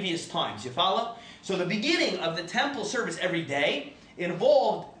of previous times. You follow? So the beginning of the temple service every day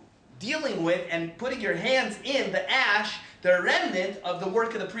involved dealing with and putting your hands in the ash, the remnant of the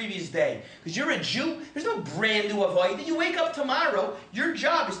work of the previous day. Because you're a Jew, there's no brand new avodah. You wake up tomorrow, your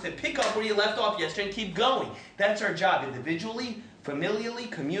job is to pick up where you left off yesterday and keep going. That's our job, individually, familially,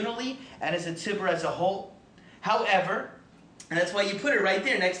 communally, and as a tzibur as a whole. However, and that's why you put it right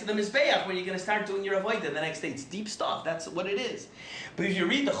there next to the Mizbeach where you're going to start doing your avodah the next day. It's deep stuff. That's what it is. But if you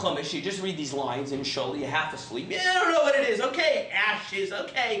read the Chumash, you just read these lines in Shul, you're half asleep. Yeah, I don't know what it is. Okay, ashes.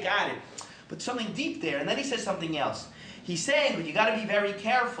 Okay, got it. But something deep there. And then he says something else. He's saying, but you got to be very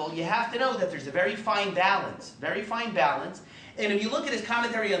careful. You have to know that there's a very fine balance. Very fine balance. And if you look at his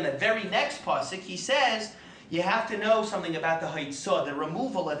commentary on the very next pasuk, he says, you have to know something about the haitzah, the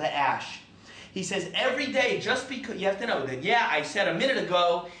removal of the ash. He says every day, just because, you have to know that, yeah, I said a minute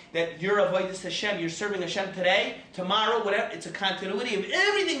ago that you're avodas Hashem, you're serving Hashem today, tomorrow, whatever. It's a continuity of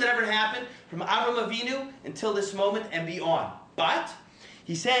everything that ever happened from Avram Avinu until this moment and beyond. But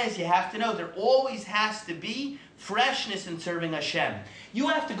he says you have to know there always has to be freshness in serving Hashem. You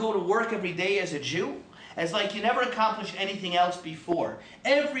have to go to work every day as a Jew as like you never accomplished anything else before.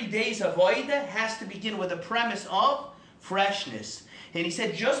 Every day's avodah has to begin with a premise of freshness. And he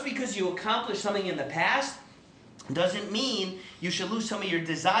said just because you accomplished something in the past doesn't mean you should lose some of your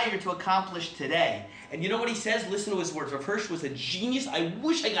desire to accomplish today. And you know what he says? Listen to his words. Rav Hirsch was a genius. I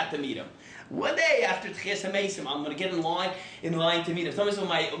wish I got to meet him. One day after Tchias HaMesim, I'm going to get in line to meet him. Sometimes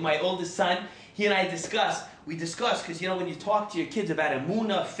with my oldest son, he and I discuss, because you know when you talk to your kids about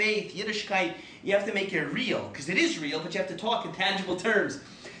emunah, faith, Yiddishkeit, you have to make it real, because it is real, but you have to talk in tangible terms.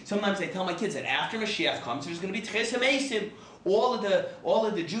 Sometimes I tell my kids that after Mashiach comes, there's going to be Tchias HaMesim. All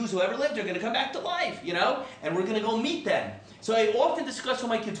of the Jews who ever lived are going to come back to life, you know, and we're going to go meet them. So I often discuss with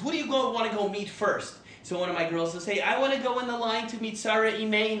my kids, who do you want to go meet first? So one of my girls will say, I want to go in the line to meet Sarah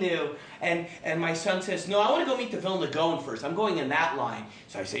Imenu. And my son says, no, I want to go meet the Vilna Gaon first. I'm going in that line.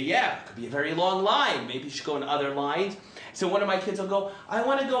 So I say, yeah, it could be a very long line. Maybe you should go in other lines. So one of my kids will go, I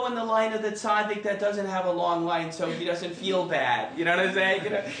want to go in the line of the tzaddik that doesn't have a long line so he doesn't feel bad. You know what I'm saying? You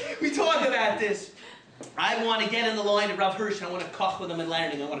know, we talk about this. I want to get in the line of Rav Hirsch, and I want to koch with him in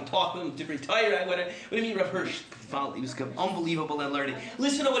learning. I want to talk with him to retire. What do you mean, Rav Hirsch? He was unbelievable in learning.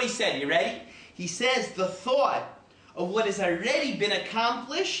 Listen to what he said. You ready? He says the thought of what has already been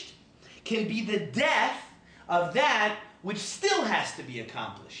accomplished can be the death of that which still has to be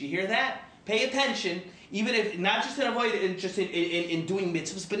accomplished. You hear that? Pay attention, even if, not just in avoid, just in doing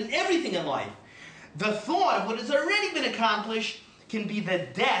mitzvahs, but in everything in life. The thought of what has already been accomplished can be the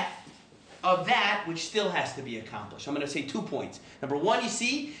death of that which still has to be accomplished. I'm going to say 2 points. Number one, you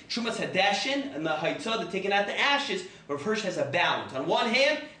see, Trumas Hadashin and the Haitzah, the taking out the ashes, Rav Hirsch has a balance. On one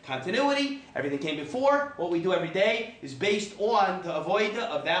hand, continuity, everything came before, what we do every day is based on the avoida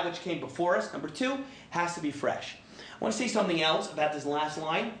of that which came before us. Number two, has to be fresh. I want to say something else about this last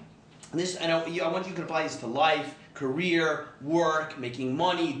line. I want you to apply this to life, career, work, making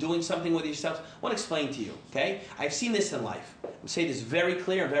money, doing something with yourself. I want to explain to you, okay? I've seen this in life. I'll say this very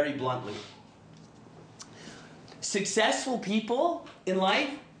clear and very bluntly. Successful people in life,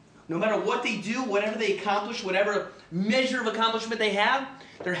 no matter what they do, whatever they accomplish, whatever measure of accomplishment they have,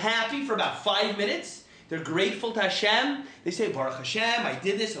 they're happy for about 5 minutes. They're grateful to Hashem. They say, Baruch Hashem, I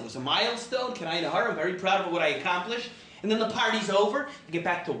did this. It was a milestone. Kenai Nahar, I'm very proud of what I accomplished. And then the party's over. They get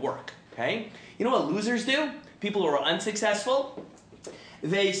back to work, okay? You know what losers do? People who are unsuccessful,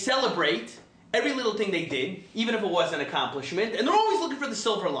 they celebrate every little thing they did, even if it was an accomplishment, and they're always looking for the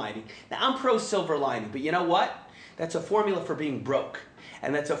silver lining. Now, I'm pro silver lining, but you know what? That's a formula for being broke.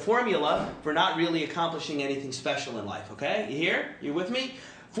 And that's a formula for not really accomplishing anything special in life, okay? You hear? You with me?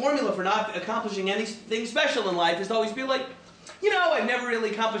 Formula for not accomplishing anything special in life is to always be like, you know, I've never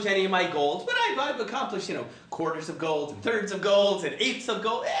really accomplished any of my goals, but I've accomplished, you know, quarters of gold, and thirds of gold, and eighths of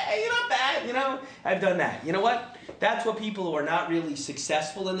gold. Hey, you're not bad, you know? I've done that. You know what? That's what people who are not really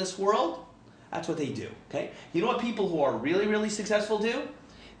successful in this world, that's what they do, okay? You know what people who are really, really successful do?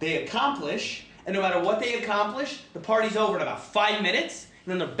 They accomplish, and no matter what they accomplish, the party's over in about 5 minutes,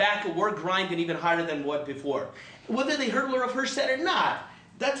 and then they're back at work grinding even harder than what before. Whether they heard what Rav Hirsch said or not,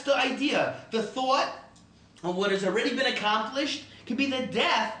 that's the idea. The thought of what has already been accomplished can be the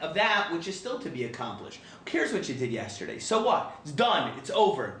death of that which is still to be accomplished. Who cares what you did yesterday? So what? It's done. It's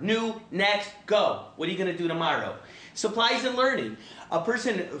over. New, next, go. What are you going to do tomorrow? Supplies and learning. A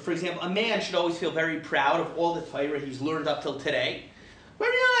person, for example, a man should always feel very proud of all the Torah he's learned up till today.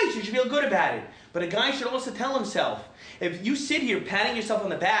 Very nice. You should feel good about it. But a guy should also tell himself, if you sit here patting yourself on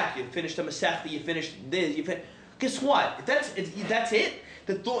the back, you finished a Masechta, you finished this, guess what? That's it.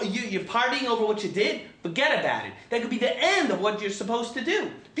 You're partying over what you did, forget about it. That could be the end of what you're supposed to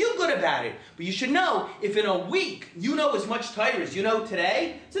do. Feel good about it. But you should know, if in a week you know as much Torah as you know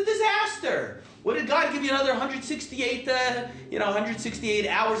today, it's a disaster. What did God give you another 168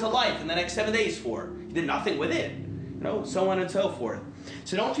 hours of life in the next 7 days for? You did nothing with it. So on and so forth.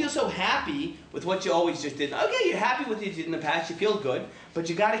 So don't feel so happy with what you always just did. Okay, you're happy with what you did in the past, you feel good, but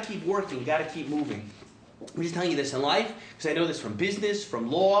you got to keep working, you got to keep moving. I'm just telling you this in life, because I know this from business,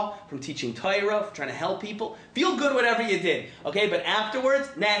 from law, from teaching Torah, from trying to help people. Feel good whatever you did, okay? But afterwards,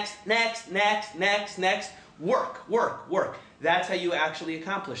 next, work. That's how you actually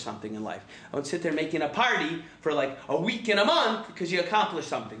accomplish something in life. I don't sit there making a party for like a week and a month because you accomplished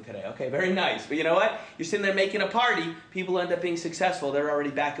something today. Okay, very nice. But you know what? You're sitting there making a party, people end up being successful. They're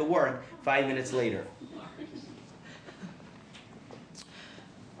already back at work 5 minutes later.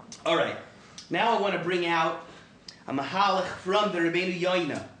 All right. Now I want to bring out a mahalach from the Rabbeinu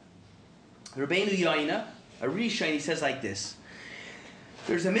Yoina. Rabbeinu Yoina, a Rishon, he says like this.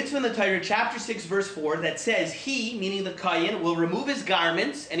 There's a mitzvah in the Torah, chapter 6, verse 4, that says he, meaning the Kohen, will remove his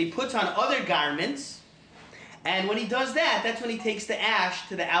garments and he puts on other garments. And when he does that, that's when he takes the ash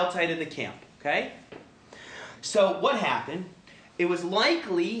to the outside of the camp. Okay? So what happened? It was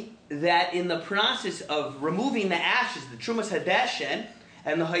likely that in the process of removing the ashes, the Trumas Hadeshen,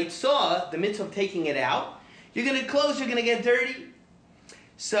 and the Haitzah, the mitzvah of taking it out, you're going to clothes, you're going to get dirty.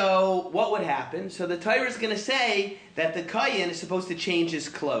 So what would happen? So the Torah is going to say that the Kohen is supposed to change his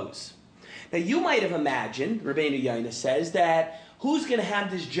clothes. Now you might have imagined, Rabbeinu Yoina says, that who's going to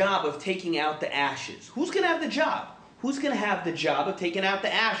have this job of taking out the ashes? Who's going to have the job? Who's going to have the job of taking out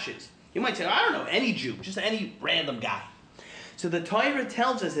the ashes? You might say, I don't know, any Jew, just any random guy. So the Torah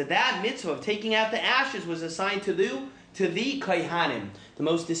tells us that that mitzvah of taking out the ashes was assigned to the Kohanim, the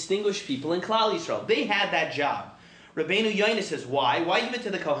most distinguished people in Klal Yisrael. They had that job. Rabbeinu Yoina says, why? Why give it to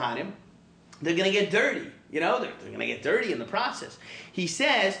the Kohanim? They're going to get dirty. You know, they're going to get dirty in the process. He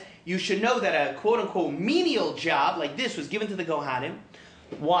says, you should know that a quote-unquote menial job like this was given to the Kohanim.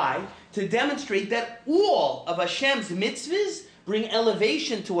 Why? To demonstrate that all of Hashem's mitzvahs bring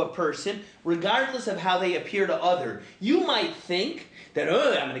elevation to a person regardless of how they appear to other. You might think that,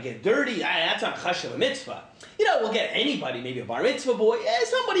 I'm going to get dirty. That's not chashav a mitzvah. You know, we'll get anybody, maybe a bar mitzvah boy,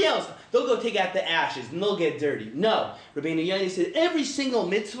 somebody else. They'll go take out the ashes and they'll get dirty. No. Rabbeinu Yoina said every single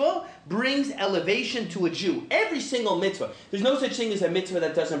mitzvah brings elevation to a Jew. Every single mitzvah. There's no such thing as a mitzvah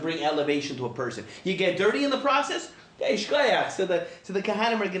that doesn't bring elevation to a person. You get dirty in the process, okay, shkoyach. So the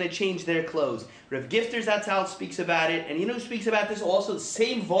Kohanim are going to change their clothes. Rav Gifter Zatzal speaks about it, and you know who speaks about this also? The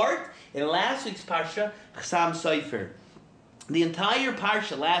same vart in last week's Parsha, Chasam Sofer. The entire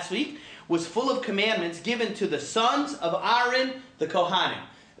Parsha last week was full of commandments given to the sons of Aaron, the Kohanim.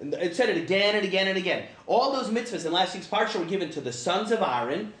 And it said it again and again and again. All those mitzvahs in last week's Parsha were given to the sons of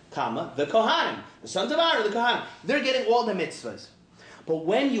Aaron, the Kohanim. The sons of Aaron, the Kohanim. They're getting all the mitzvahs. But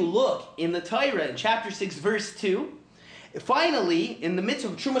when you look in the Torah, in chapter 6, verse 2, finally, in the midst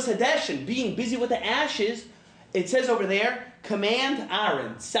of Trumas Hadeshen, being busy with the ashes, it says over there, command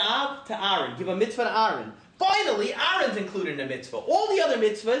Aaron, Tzav to Aaron, give a mitzvah to Aaron. Finally, Aaron's included in the mitzvah. All the other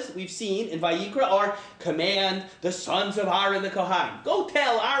mitzvahs we've seen in Vayikra are command the sons of Aaron, the Kohanim. Go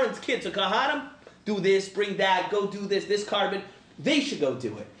tell Aaron's kids, the Kohanim, do this, bring that, go do this carbon. They should go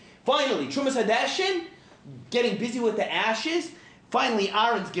do it. Finally, Trumas Hadeshen, getting busy with the ashes. Finally,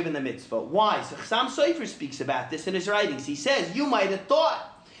 Aaron's given the mitzvah. Why? So Chasam Sofer speaks about this in his writings. He says, you might have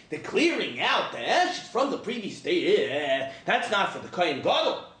thought the clearing out the ashes from the previous day, that's not for the Kohen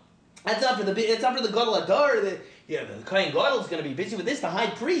Gadol. That's not for the Gadol Adar. The Kohen Gadol is going to be busy with this. The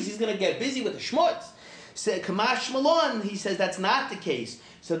high priest, he's going to get busy with the shmutz. So, Kamash Malon, he says that's not the case.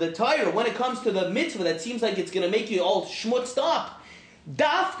 So the Torah, when it comes to the mitzvah that seems like it's going to make you all shmutzed up,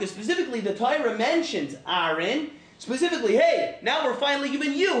 Dafka, specifically the Torah mentions Aaron, specifically, hey, now we're finally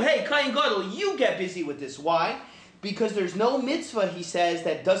giving you, hey, Kohen Gadol, you get busy with this. Why? Because there's no mitzvah, he says,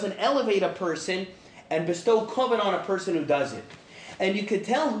 that doesn't elevate a person and bestow covenant on a person who does it. And you can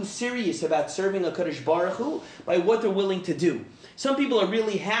tell who's serious about serving a Kadosh Baruch Hu by what they're willing to do. Some people are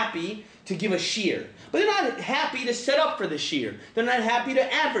really happy to give a shiur, but they're not happy to set up for the shiur. They're not happy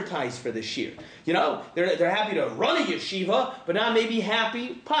to advertise for the shiur. You know, they're happy to run a yeshiva, but not maybe happy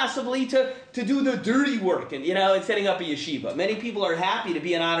possibly to do the dirty work and, and setting up a yeshiva. Many people are happy to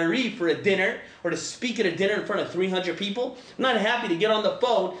be an honoree for a dinner or to speak at a dinner in front of 300 people. I'm not happy to get on the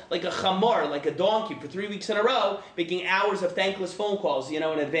phone like a chamar, like a donkey for 3 weeks in a row, making hours of thankless phone calls, in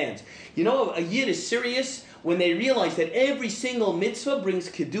advance. A yid is serious when they realize that every single mitzvah brings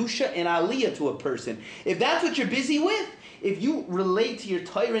kedusha and aliyah to a person. If that's what you're busy with, if you relate to your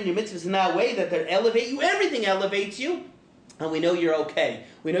Torah and your mitzvahs in that way, that they elevate you, everything elevates you, and we know you're okay.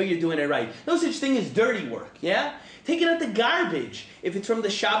 We know you're doing it right. No such thing as dirty work, yeah? Taking out the garbage. If it's from the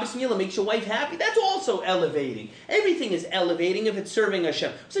Shabbos meal and makes your wife happy, that's also elevating. Everything is elevating if it's serving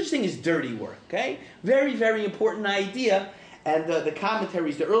Hashem. No such thing as dirty work, okay? Very, very important idea, and the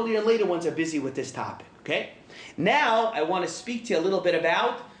commentaries, the earlier and later ones, are busy with this topic, okay? Now, I want to speak to you a little bit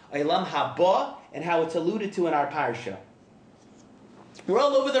about Olam Haba and how it's alluded to in our parsha. We're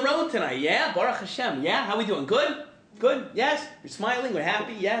all over the road tonight, yeah? Baruch Hashem, yeah? How we doing? Good? Good? Yes? You're smiling? We're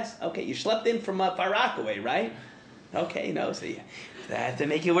happy? Yes? Okay, you schlepped in from Far Rockaway, right? Okay, no, so yeah, that to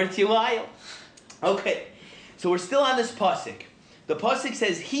make it worth your while. Okay, so we're still on this pasuk. The pasuk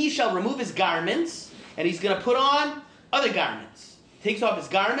says, he shall remove his garments, and he's going to put on other garments. He takes off his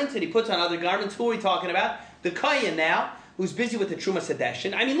garments, and he puts on other garments. Who are we talking about? The Kohen now, who's busy with the Truma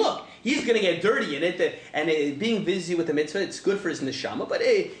Sedeshin, I mean, look, he's going to get dirty in it, and being busy with the mitzvah, it's good for his neshama, but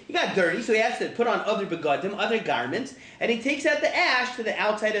he got dirty, so he has to put on other begadim, other garments, and he takes out the ash to the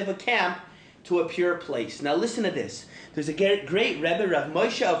outside of a camp to a pure place. Now listen to this. There's a great Rebbe, Rav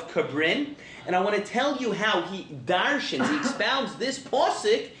Moshe of Kabrin, and I want to tell you how he darshans, he expounds this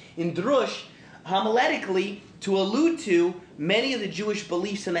posik in Drush, homiletically, to allude to many of the Jewish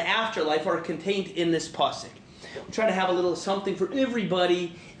beliefs in the afterlife are contained in this pasuk. We'll try to have a little something for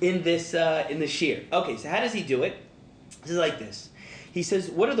everybody in this shir. Okay, so how does he do it? This is like this. He says,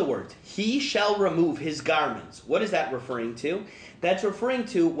 what are the words? He shall remove his garments. What is that referring to? That's referring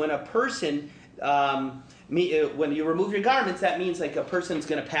to when a person, when you remove your garments, that means like a person's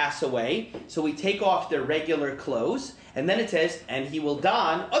going to pass away. So we take off their regular clothes, and then it says, and he will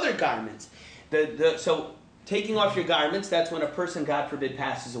don other garments. So taking off your garments, that's when a person, God forbid,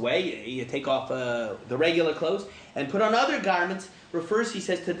 passes away. You take off the regular clothes and put on other garments. Refers, he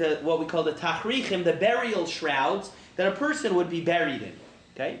says, to what we call the tachrichim, the burial shrouds that a person would be buried in.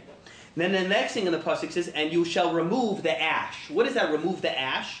 Okay. And then the next thing in the pasuk says, and you shall remove the ash. What is that? Remove the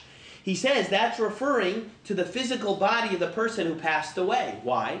ash. He says that's referring to the physical body of the person who passed away.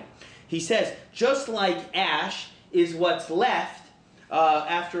 Why? He says just like ash is what's left.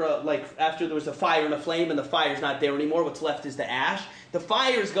 After there was a fire and a flame and the fire's not there anymore, what's left is the ash. The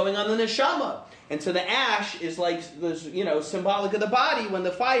fire is going on the neshama. And so the ash is like, symbolic of the body when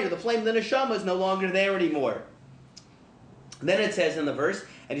the fire, the flame, the neshama is no longer there anymore. Then it says in the verse,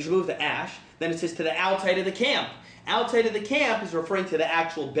 and you should remove the ash. Then it says to the outside of the camp. Outside of the camp is referring to the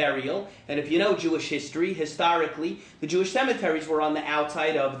actual burial. And if you know Jewish history, historically, the Jewish cemeteries were on the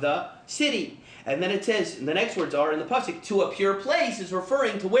outside of the city. And then it says, and the next words are in the pasuk, to a pure place is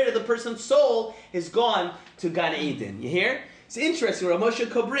referring to where the person's soul is gone to Gan Eden. You hear? It's interesting. Rav Moshe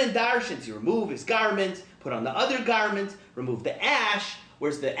Kabrin darshans. You remove his garments, put on the other garments, remove the ash.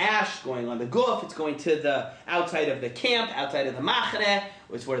 Where's the ash going on the guf? It's going to the outside of the camp, outside of the machreh,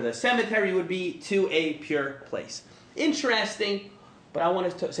 which is where the cemetery would be, to a pure place. Interesting, but I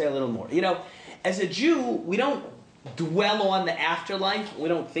want to say a little more. As a Jew, we don't dwell on the afterlife. We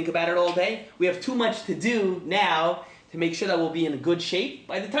don't think about it all day. We have too much to do now to make sure that we'll be in good shape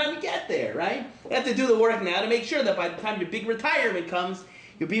by the time we get there, right? We have to do the work now to make sure that by the time your big retirement comes,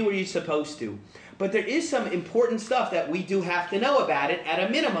 you'll be where you're supposed to. But there is some important stuff that we do have to know about it, at a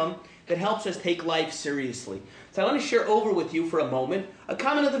minimum, that helps us take life seriously. So I want to share over with you for a moment a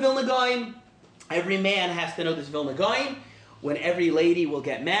comment of the Vilna Gaon. Every man has to know this Vilna Gaon. When every lady will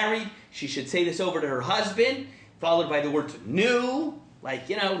get married, she should say this over to her husband, followed by the words new,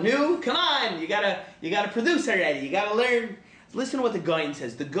 new, come on, you gotta produce already, you gotta learn. Listen to what the Gaon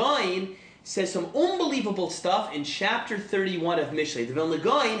says. The Gaon says some unbelievable stuff in chapter 31 of Mishlei. The Vilna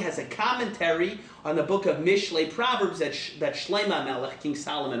Gaon has a commentary on the book of Mishlei, Proverbs that Shlomo Melech, King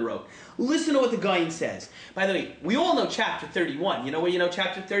Solomon, wrote. Listen to what the Gaon says. By the way, we all know chapter 31. You know where you know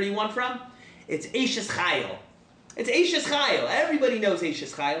chapter 31 from? It's Eishes Chayil. It's Eishes Chayil. Everybody knows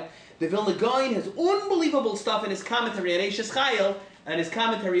Eishes Chayil. The Vilna Gaon has unbelievable stuff in his commentary on Eishes Chayil and his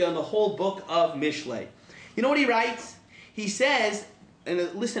commentary on the whole book of Mishlei. You know what he writes? He says, and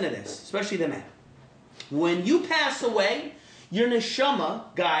listen to this, especially the men. When you pass away, your neshama,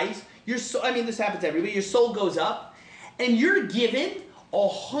 guys, this happens to everybody, your soul goes up, and you're given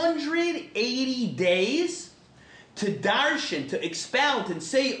 180 days to darshan, to expound and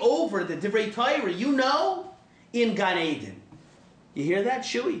say over the Divrei Torah, in Gan Eden. You hear that,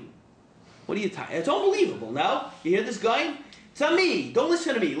 Shui? What are you talking? It's unbelievable, no? You hear this guy? It's not me. Don't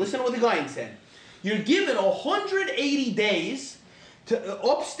listen to me. Listen to what the guy said. You're given 180 days to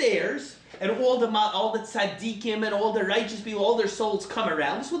upstairs, and all the tzaddikim and all the righteous people, all their souls come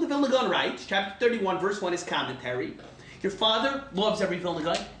around. This is what the Vilna Gaon writes. Chapter 31, verse 1 is commentary. Your father loves every Vilna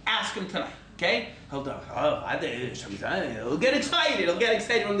Gaon. Ask him tonight, okay? He'll get excited. He'll get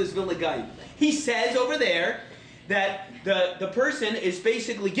excited from this Vilna Gaon. He says over there that the person is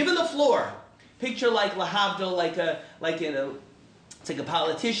basically given the floor. Picture like lahavdil, it's like a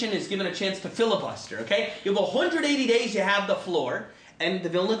politician is given a chance to filibuster, okay? You have 180 days, you have the floor, and the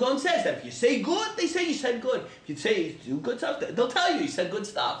Vilna Gaon says that if you say good, they say you said good. If you say you do good stuff, they'll tell you said good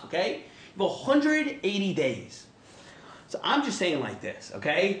stuff, okay? You have 180 days. So I'm just saying like this,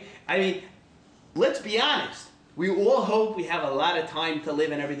 okay? Let's be honest. We all hope we have a lot of time to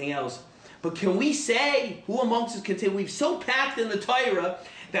live and everything else. But can we say, who amongst us can say, we've so packed in the Torah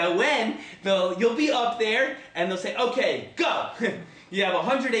that when you'll be up there and they'll say, okay, go. You have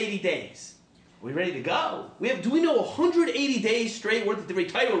 180 days. Are we ready to go? Do we know 180 days straight worth of the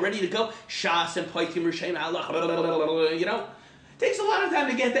Torah? We're ready to go. Shas and Paikim Rishaim Allah. It takes a lot of time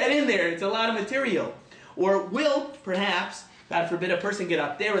to get that in there. It's a lot of material. Or will, perhaps, God forbid, a person get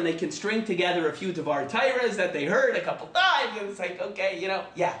up there and they can string together a few Devar Tairas that they heard a couple times, and it's like, okay,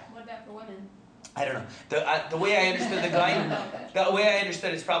 yeah. What about for women? I don't know. The way I understood the way I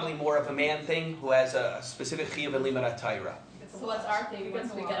understood it's probably more of a man thing who has a specific chiyuv and limud Taira. So what's our thing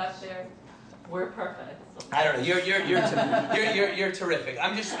once we get up there? We're perfect. I don't know. You're terrific.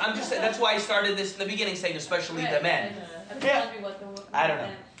 I'm just. That's why I started this in the beginning, saying especially the men. I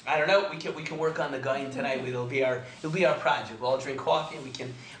don't know. We can work on the guy tonight. It'll be our project. We'll all drink coffee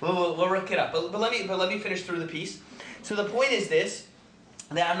and we'll work it up. But let me finish through the piece. So the point is this.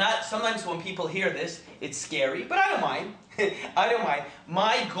 That I'm not, sometimes when people hear this, it's scary, but I don't mind. I don't mind.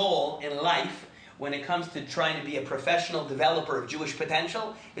 My goal in life, when it comes to trying to be a professional developer of Jewish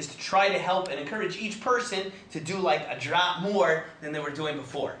potential, is to try to help and encourage each person to do like a drop more than they were doing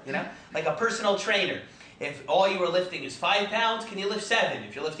before, Like a personal trainer. If all you are lifting is 5 pounds, can you lift 7?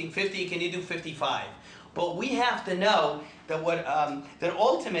 If you're lifting 50, can you do 55? But we have to know that that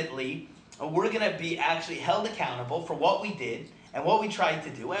ultimately, we're going to be actually held accountable for what we did, and what we tried to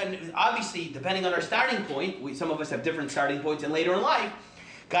do. And obviously, depending on our starting point, some of us have different starting points and later in life,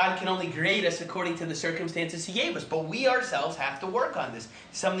 God can only grade us according to the circumstances He gave us. But we ourselves have to work on this.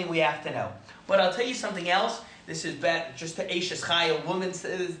 It's something we have to know. But I'll tell you something else. This is just to Eishes Chayil, women's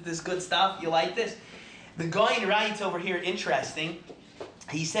this good stuff. You like this? The Goyen writes over here, interesting.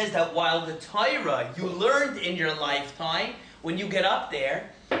 He says that while the Torah you learned in your lifetime, when you get up there,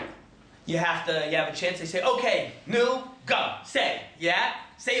 you have a chance. They say, okay, new, go, say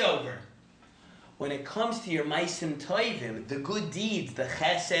over. When it comes to your maisim toivim, the good deeds, the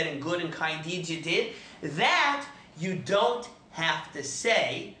chesed and good and kind deeds you did, that you don't have to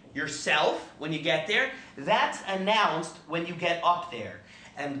say yourself when you get there. That's announced when you get up there.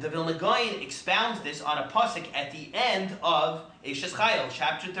 And the Vilna Gaon expounds this on a pasuk at the end of Eishes Chayil,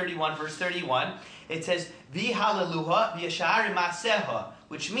 chapter 31, verse 31. It says, V'haleluha v'yashar maseha,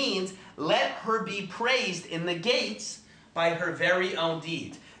 which means, let her be praised in the gates by her very own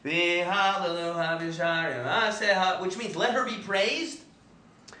deeds. Which means, let her be praised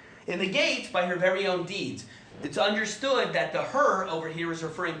in the gates by her very own deeds. It's understood that the her over here is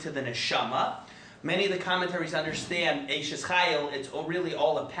referring to the neshama. Many of the commentaries understand Eishes Chayil, it's really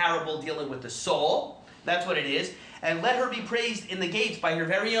all a parable dealing with the soul. That's what it is. And let her be praised in the gates by her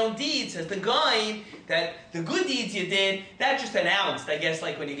very own deeds, says the guy, that the good deeds you did, that just announced, I guess,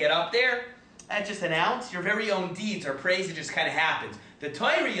 like when you get up there, that just announced. Your very own deeds are praised, it just kind of happens. The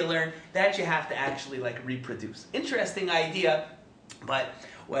Torah you learn, that you have to actually reproduce. Interesting idea, but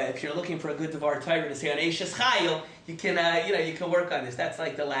if you're looking for a good Devar Torah to say on Eishes Chayil, you can work on this. That's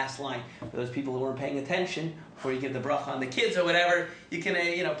like the last line. For those people who weren't paying attention, before you give the bracha on the kids or whatever, you can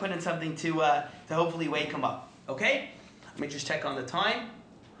put in something to hopefully wake them up. Okay? Let me just check on the time.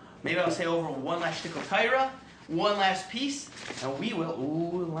 Maybe I'll say over one last shtickle Torah, one last piece, and we will.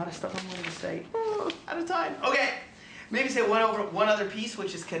 Ooh, a lot of stuff I'm wanting to say. Out of time. Okay. Maybe say one other piece,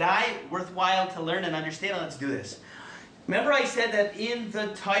 which is Kedai, worthwhile to learn and understand. Let's do this. Remember I said that in the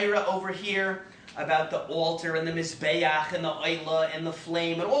Torah over here about the altar and the Mizbeach and the Oila and the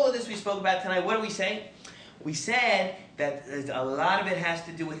flame and all of this we spoke about tonight. What do we say? We said that a lot of it has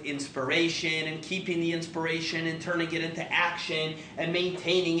to do with inspiration and keeping the inspiration and turning it into action and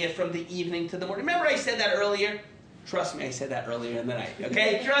maintaining it from the evening to the morning. Remember I said that earlier? Trust me, I said that earlier in the night.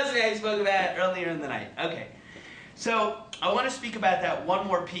 Okay? Trust me, I spoke about it earlier in the night. Okay. So I want to speak about that one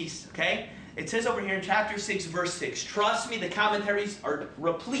more piece. Okay? It says over here in chapter 6, verse 6. Trust me, the commentaries are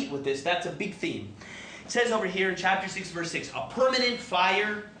replete with this. That's a big theme. It says over here in chapter 6, verse 6, a permanent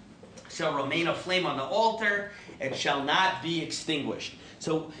fire shall remain a flame on the altar and shall not be extinguished.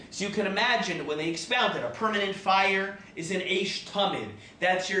 So you can imagine when they expounded, a permanent fire is an Eish Tamid.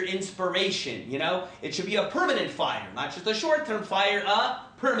 That's your inspiration, It should be a permanent fire, not just a short-term fire, a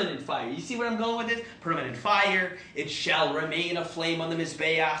permanent fire. You see where I'm going with this? Permanent fire. It shall remain a flame on the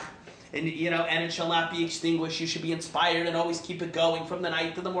Mizbeach. And it shall not be extinguished. You should be inspired and always keep it going from the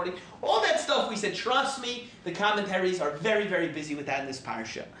night to the morning. All that stuff we said, trust me, the commentaries are very, very busy with that in this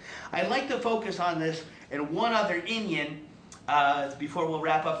parsha. I'd like to focus on this and one other inyan before we'll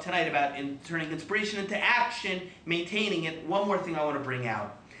wrap up tonight about turning inspiration into action, maintaining it. One more thing I want to bring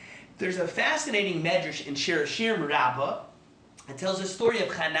out. There's a fascinating medrash in Shir Hashirim Rabbah. It tells the story of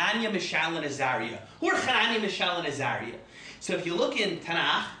Hananiah, Mishael, and Azariah. Who are Hananiah, Mishael, and Azariah? So if you look in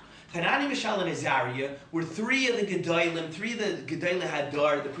Tanakh, Hananiah, Mishael, and Azariah were three of the Gedolei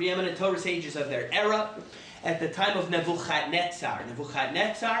Hadar, the preeminent Torah sages of their era, at the time of Nebuchadnezzar.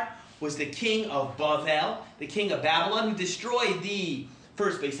 Nebuchadnezzar was the king of Bavel, the king of Babylon, who destroyed the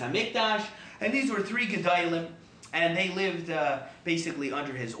first Beis HaMikdash, and these were three Gedolim. and they lived basically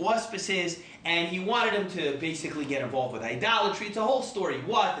under his auspices, and he wanted them to basically get involved with idolatry. It's a whole story,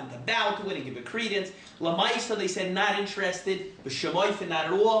 what, and to bow to it and give it credence. Lamaisa, they said, not interested, but Shemoifa, not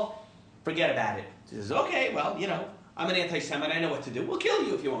at all. Forget about it. He says, okay, well, I'm an anti-Semite, I know what to do. We'll kill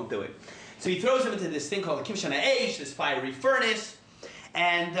you if you won't do it. So he throws them into this thing called the Kivshan Ha'esh, this fiery furnace,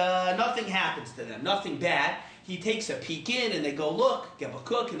 and nothing happens to them, nothing bad. He takes a peek in, and they go look, get a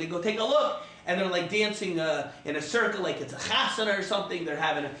cook, and they go take a look, and they're like dancing in a circle, like it's a chasana or something.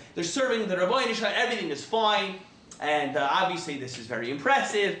 They're serving the Rabbi Nishra, everything is fine, and obviously this is very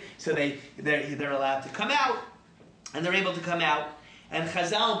impressive. So they're allowed to come out, and they're able to come out. And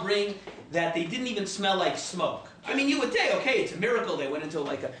Chazal bring that they didn't even smell like smoke. I mean, you would say, okay, it's a miracle. They went into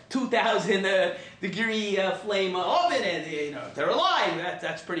like a 2,000 degree flame oven, and they're alive.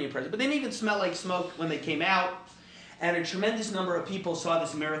 That's pretty impressive. But they didn't even smell like smoke when they came out. And a tremendous number of people saw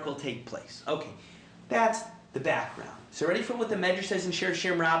this miracle take place. Okay, that's the background. So ready for what the Medrash says in Shir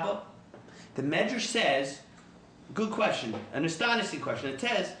Shem Rabbah? The Medrash says, good question, an astonishing question. It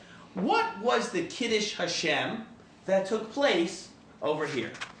says, what was the Kiddush Hashem that took place over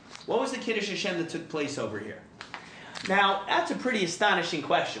here? What was the Kiddush Hashem that took place over here? Now, that's a pretty astonishing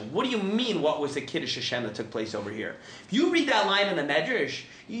question. What do you mean, what was the Kiddush Hashem that took place over here? If you read that line in the Medrash,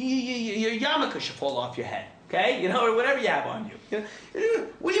 your yarmulke should fall off your head, okay? Or whatever you have on you.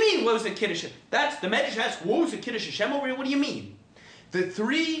 What do you mean, what was the Kiddush Hashem? That's the Medrash asks, what was the Kiddush Hashem over here? What do you mean? The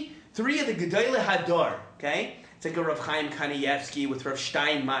three of the Gedolei Hadar, okay? It's like a Rav Chaim Kanievsky with Rav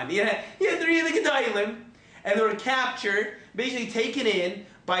Steinman. Yeah, three of the Gedolim, and they were captured, basically taken in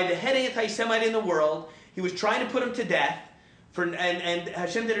by the head anti-Semite in the world. He was trying to put them to death, and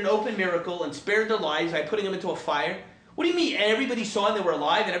Hashem did an open miracle and spared their lives by putting them into a fire. What do you mean? And everybody saw and they were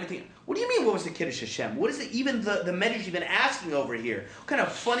alive and everything. What do you mean, what was the Kiddush Hashem? What is it even the Medrash even asking over here? What kind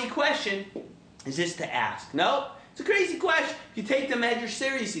of funny question is this to ask? No? It's a crazy question. If you take the Medrash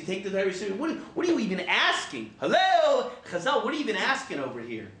seriously, take the Torah seriously, what are you even asking? Hello? Chazal, what are you even asking over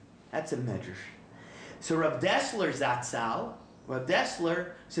here? That's a Medrash. So Rav Dessler Zatzal, Rav Dessler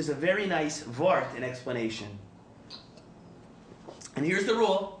says a very nice vart in explanation. And here's the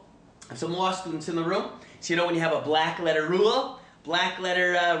rule. I have some law students in the room. So when you have a black letter rule, you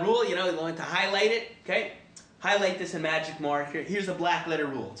want to highlight it, okay? Highlight this in magic mark here. Here's a black letter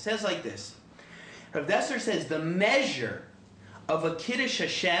rule. It says like this. Rav Dessler says the measure of a Kiddush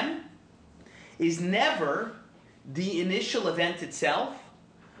Hashem is never the initial event itself,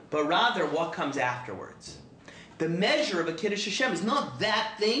 but rather what comes afterwards. The measure of a Kiddush Hashem is not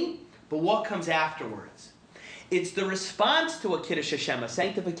that thing, but what comes afterwards. It's the response to a Kiddush Hashem, a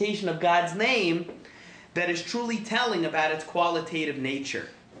sanctification of God's name, that is truly telling about its qualitative nature.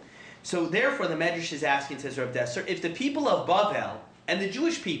 So therefore the Medrash is asking, says Rav Dessler, if the people of Bavel and the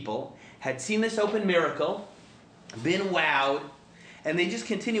Jewish people had seen this open miracle, been wowed, and they just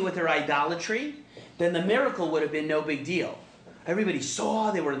continue with their idolatry, then the miracle would have been no big deal. Everybody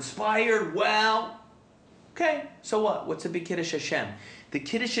saw, they were inspired, wow. Okay, so what? What's the big Kiddush Hashem? The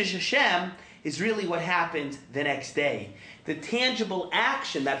Kiddush Hashem is really what happened the next day. The tangible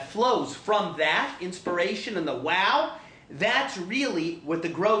action that flows from that inspiration and the wow, that's really what the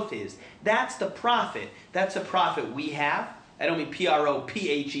growth is. That's the profit. That's the profit we have. I don't mean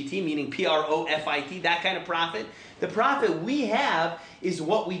P-R-O-P-H-E-T, meaning P-R-O-F-I-T, that kind of profit. The profit we have is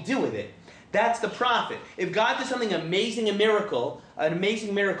what we do with it. That's the profit. If God does something amazing, an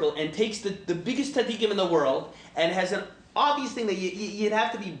amazing miracle, and takes the biggest tzaddikim in the world, and has an obvious thing that you'd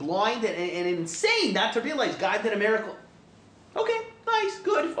have to be blind and insane not to realize God did a miracle. Okay, nice,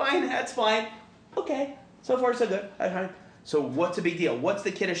 good, fine, that's fine. Okay, so far so good. So what's the big deal? What's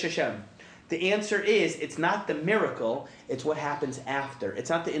the Kiddush Hashem? The answer is, it's not the miracle, it's what happens after. It's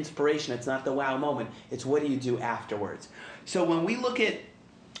not the inspiration, it's not the wow moment, it's what do you do afterwards. So when we look at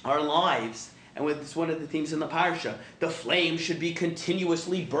our lives, and it's one of the themes in the Parashat, the flame should be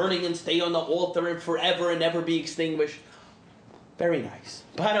continuously burning and stay on the altar and forever and never be extinguished. Very nice.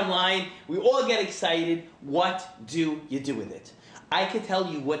 Bottom line, we all get excited. What do you do with it? I could tell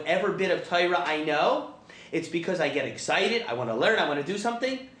you whatever bit of Torah I know, it's because I get excited, I want to learn, I want to do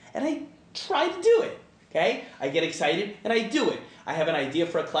something, and I try to do it. Okay? I get excited and I do it. I have an idea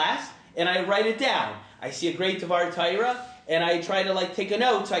for a class and I write it down. I see a great Devar Torah and I try to take a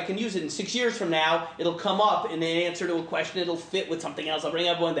note so I can use it in 6 years from now. It'll come up in the answer to a question. It'll fit with something else I'll bring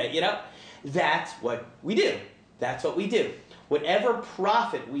up one day. That's what we do. That's what we do. Whatever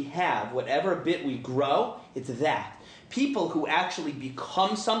profit we have, whatever bit we grow, it's that. People who actually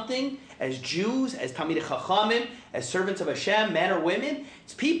become something as Jews, as Talmidei Chachamim, as servants of Hashem, men or women,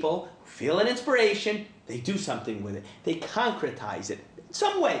 it's people who feel an inspiration, they do something with it. They concretize it.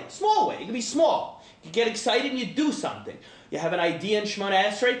 Some way, small way. It can be small. You get excited and you do something. You have an idea in Shemona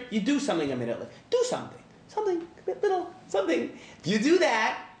Esrei, you do something immediately. Do something. Something, little, something. If you do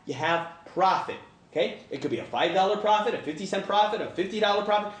that, you have profit. Okay? It could be a $5 profit, a 50-cent profit, a $50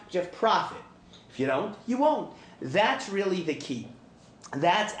 profit, but you have profit. If you don't, you won't. That's really the key.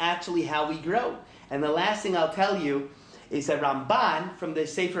 That's actually how we grow. And the last thing I'll tell you is a Ramban from the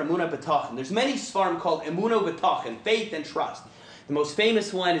Sefer Emunah B'Tachin. There's many svarim called Emunah B'Tachin, faith and trust. The most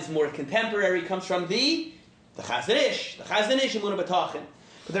famous one is more contemporary, comes from the Chazon Ish Emunah B'Tachin.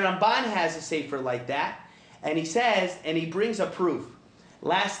 But the Ramban has a sefer like that, and he says, and he brings a proof.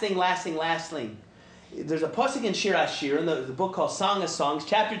 Last thing. There's a pasuk in Shir Hashir, in the book called Song of Songs,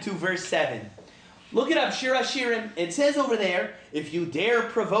 chapter 2, verse 7. Look it up, Shir Hashirim. It says over there, if you dare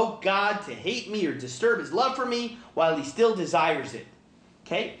provoke God to hate me or disturb his love for me while he still desires it.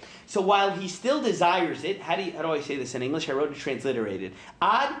 Okay? So while he still desires it, how do I say this in English? I wrote it transliterated.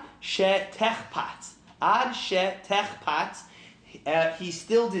 Ad she techpatz. Ad she techpatz. He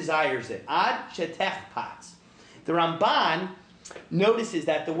still desires it. Ad she techpatz. The Ramban notices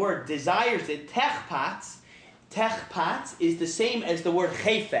that the word desires it, techpatz is the same as the word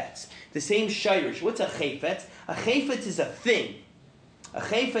chayfetz, the same shirish. What's a chayfetz? A chayfetz is a thing. A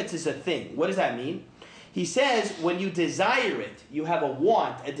chayfetz is a thing. What does that mean? He says when you desire it, you have a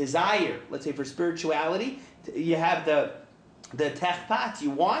want, a desire. Let's say for spirituality, you have the techpatz,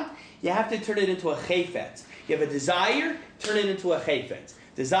 you want, you have to turn it into a chayfetz. You have a desire, turn it into a chayfetz.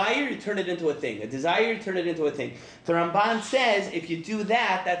 Desire, you turn it into a thing. A desire, you turn it into a thing. The Ramban says, if you do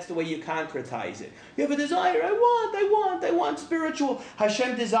that, that's the way you concretize it. You have a desire, I want spiritual.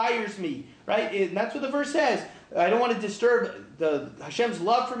 Hashem desires me, right? And that's what the verse says. I don't want to disturb Hashem's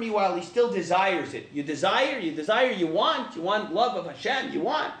love for me while he still desires it. You desire, you want love of Hashem, you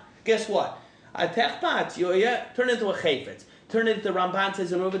want. Guess what? A techpatz, turn it into a chayfetz. Turn it into, Ramban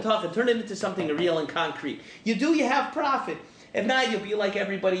says in Rubin, turn it into something real and concrete. You do, you have profit. If not, you'll be like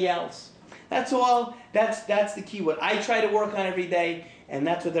everybody else. That's all. That's the key. What I try to work on every day, and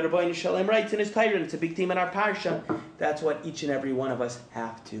that's what the Rabbi Shalom writes in his Torah, and it's a big theme in our Parsha. That's what each and every one of us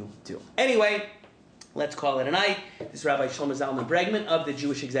have to do. Anyway, let's call it a night. This is Rabbi Shlomo Zalman Bregman of the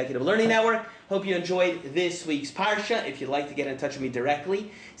Jewish Executive Learning Network. Hope you enjoyed this week's Parsha. If you'd like to get in touch with me directly,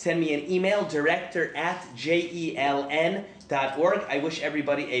 send me an email, director@jeln.org. I wish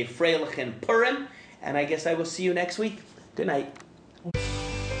everybody a Freilichen Purim, and I guess I will see you next week. Good night.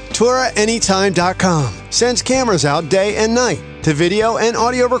 TorahAnytime.com sends cameras out day and night to video and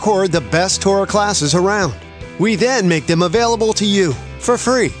audio record the best Torah classes around. We then make them available to you for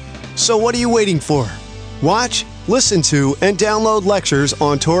free. So what are you waiting for? Watch, listen to, and download lectures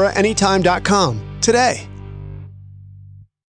on TorahAnytime.com today.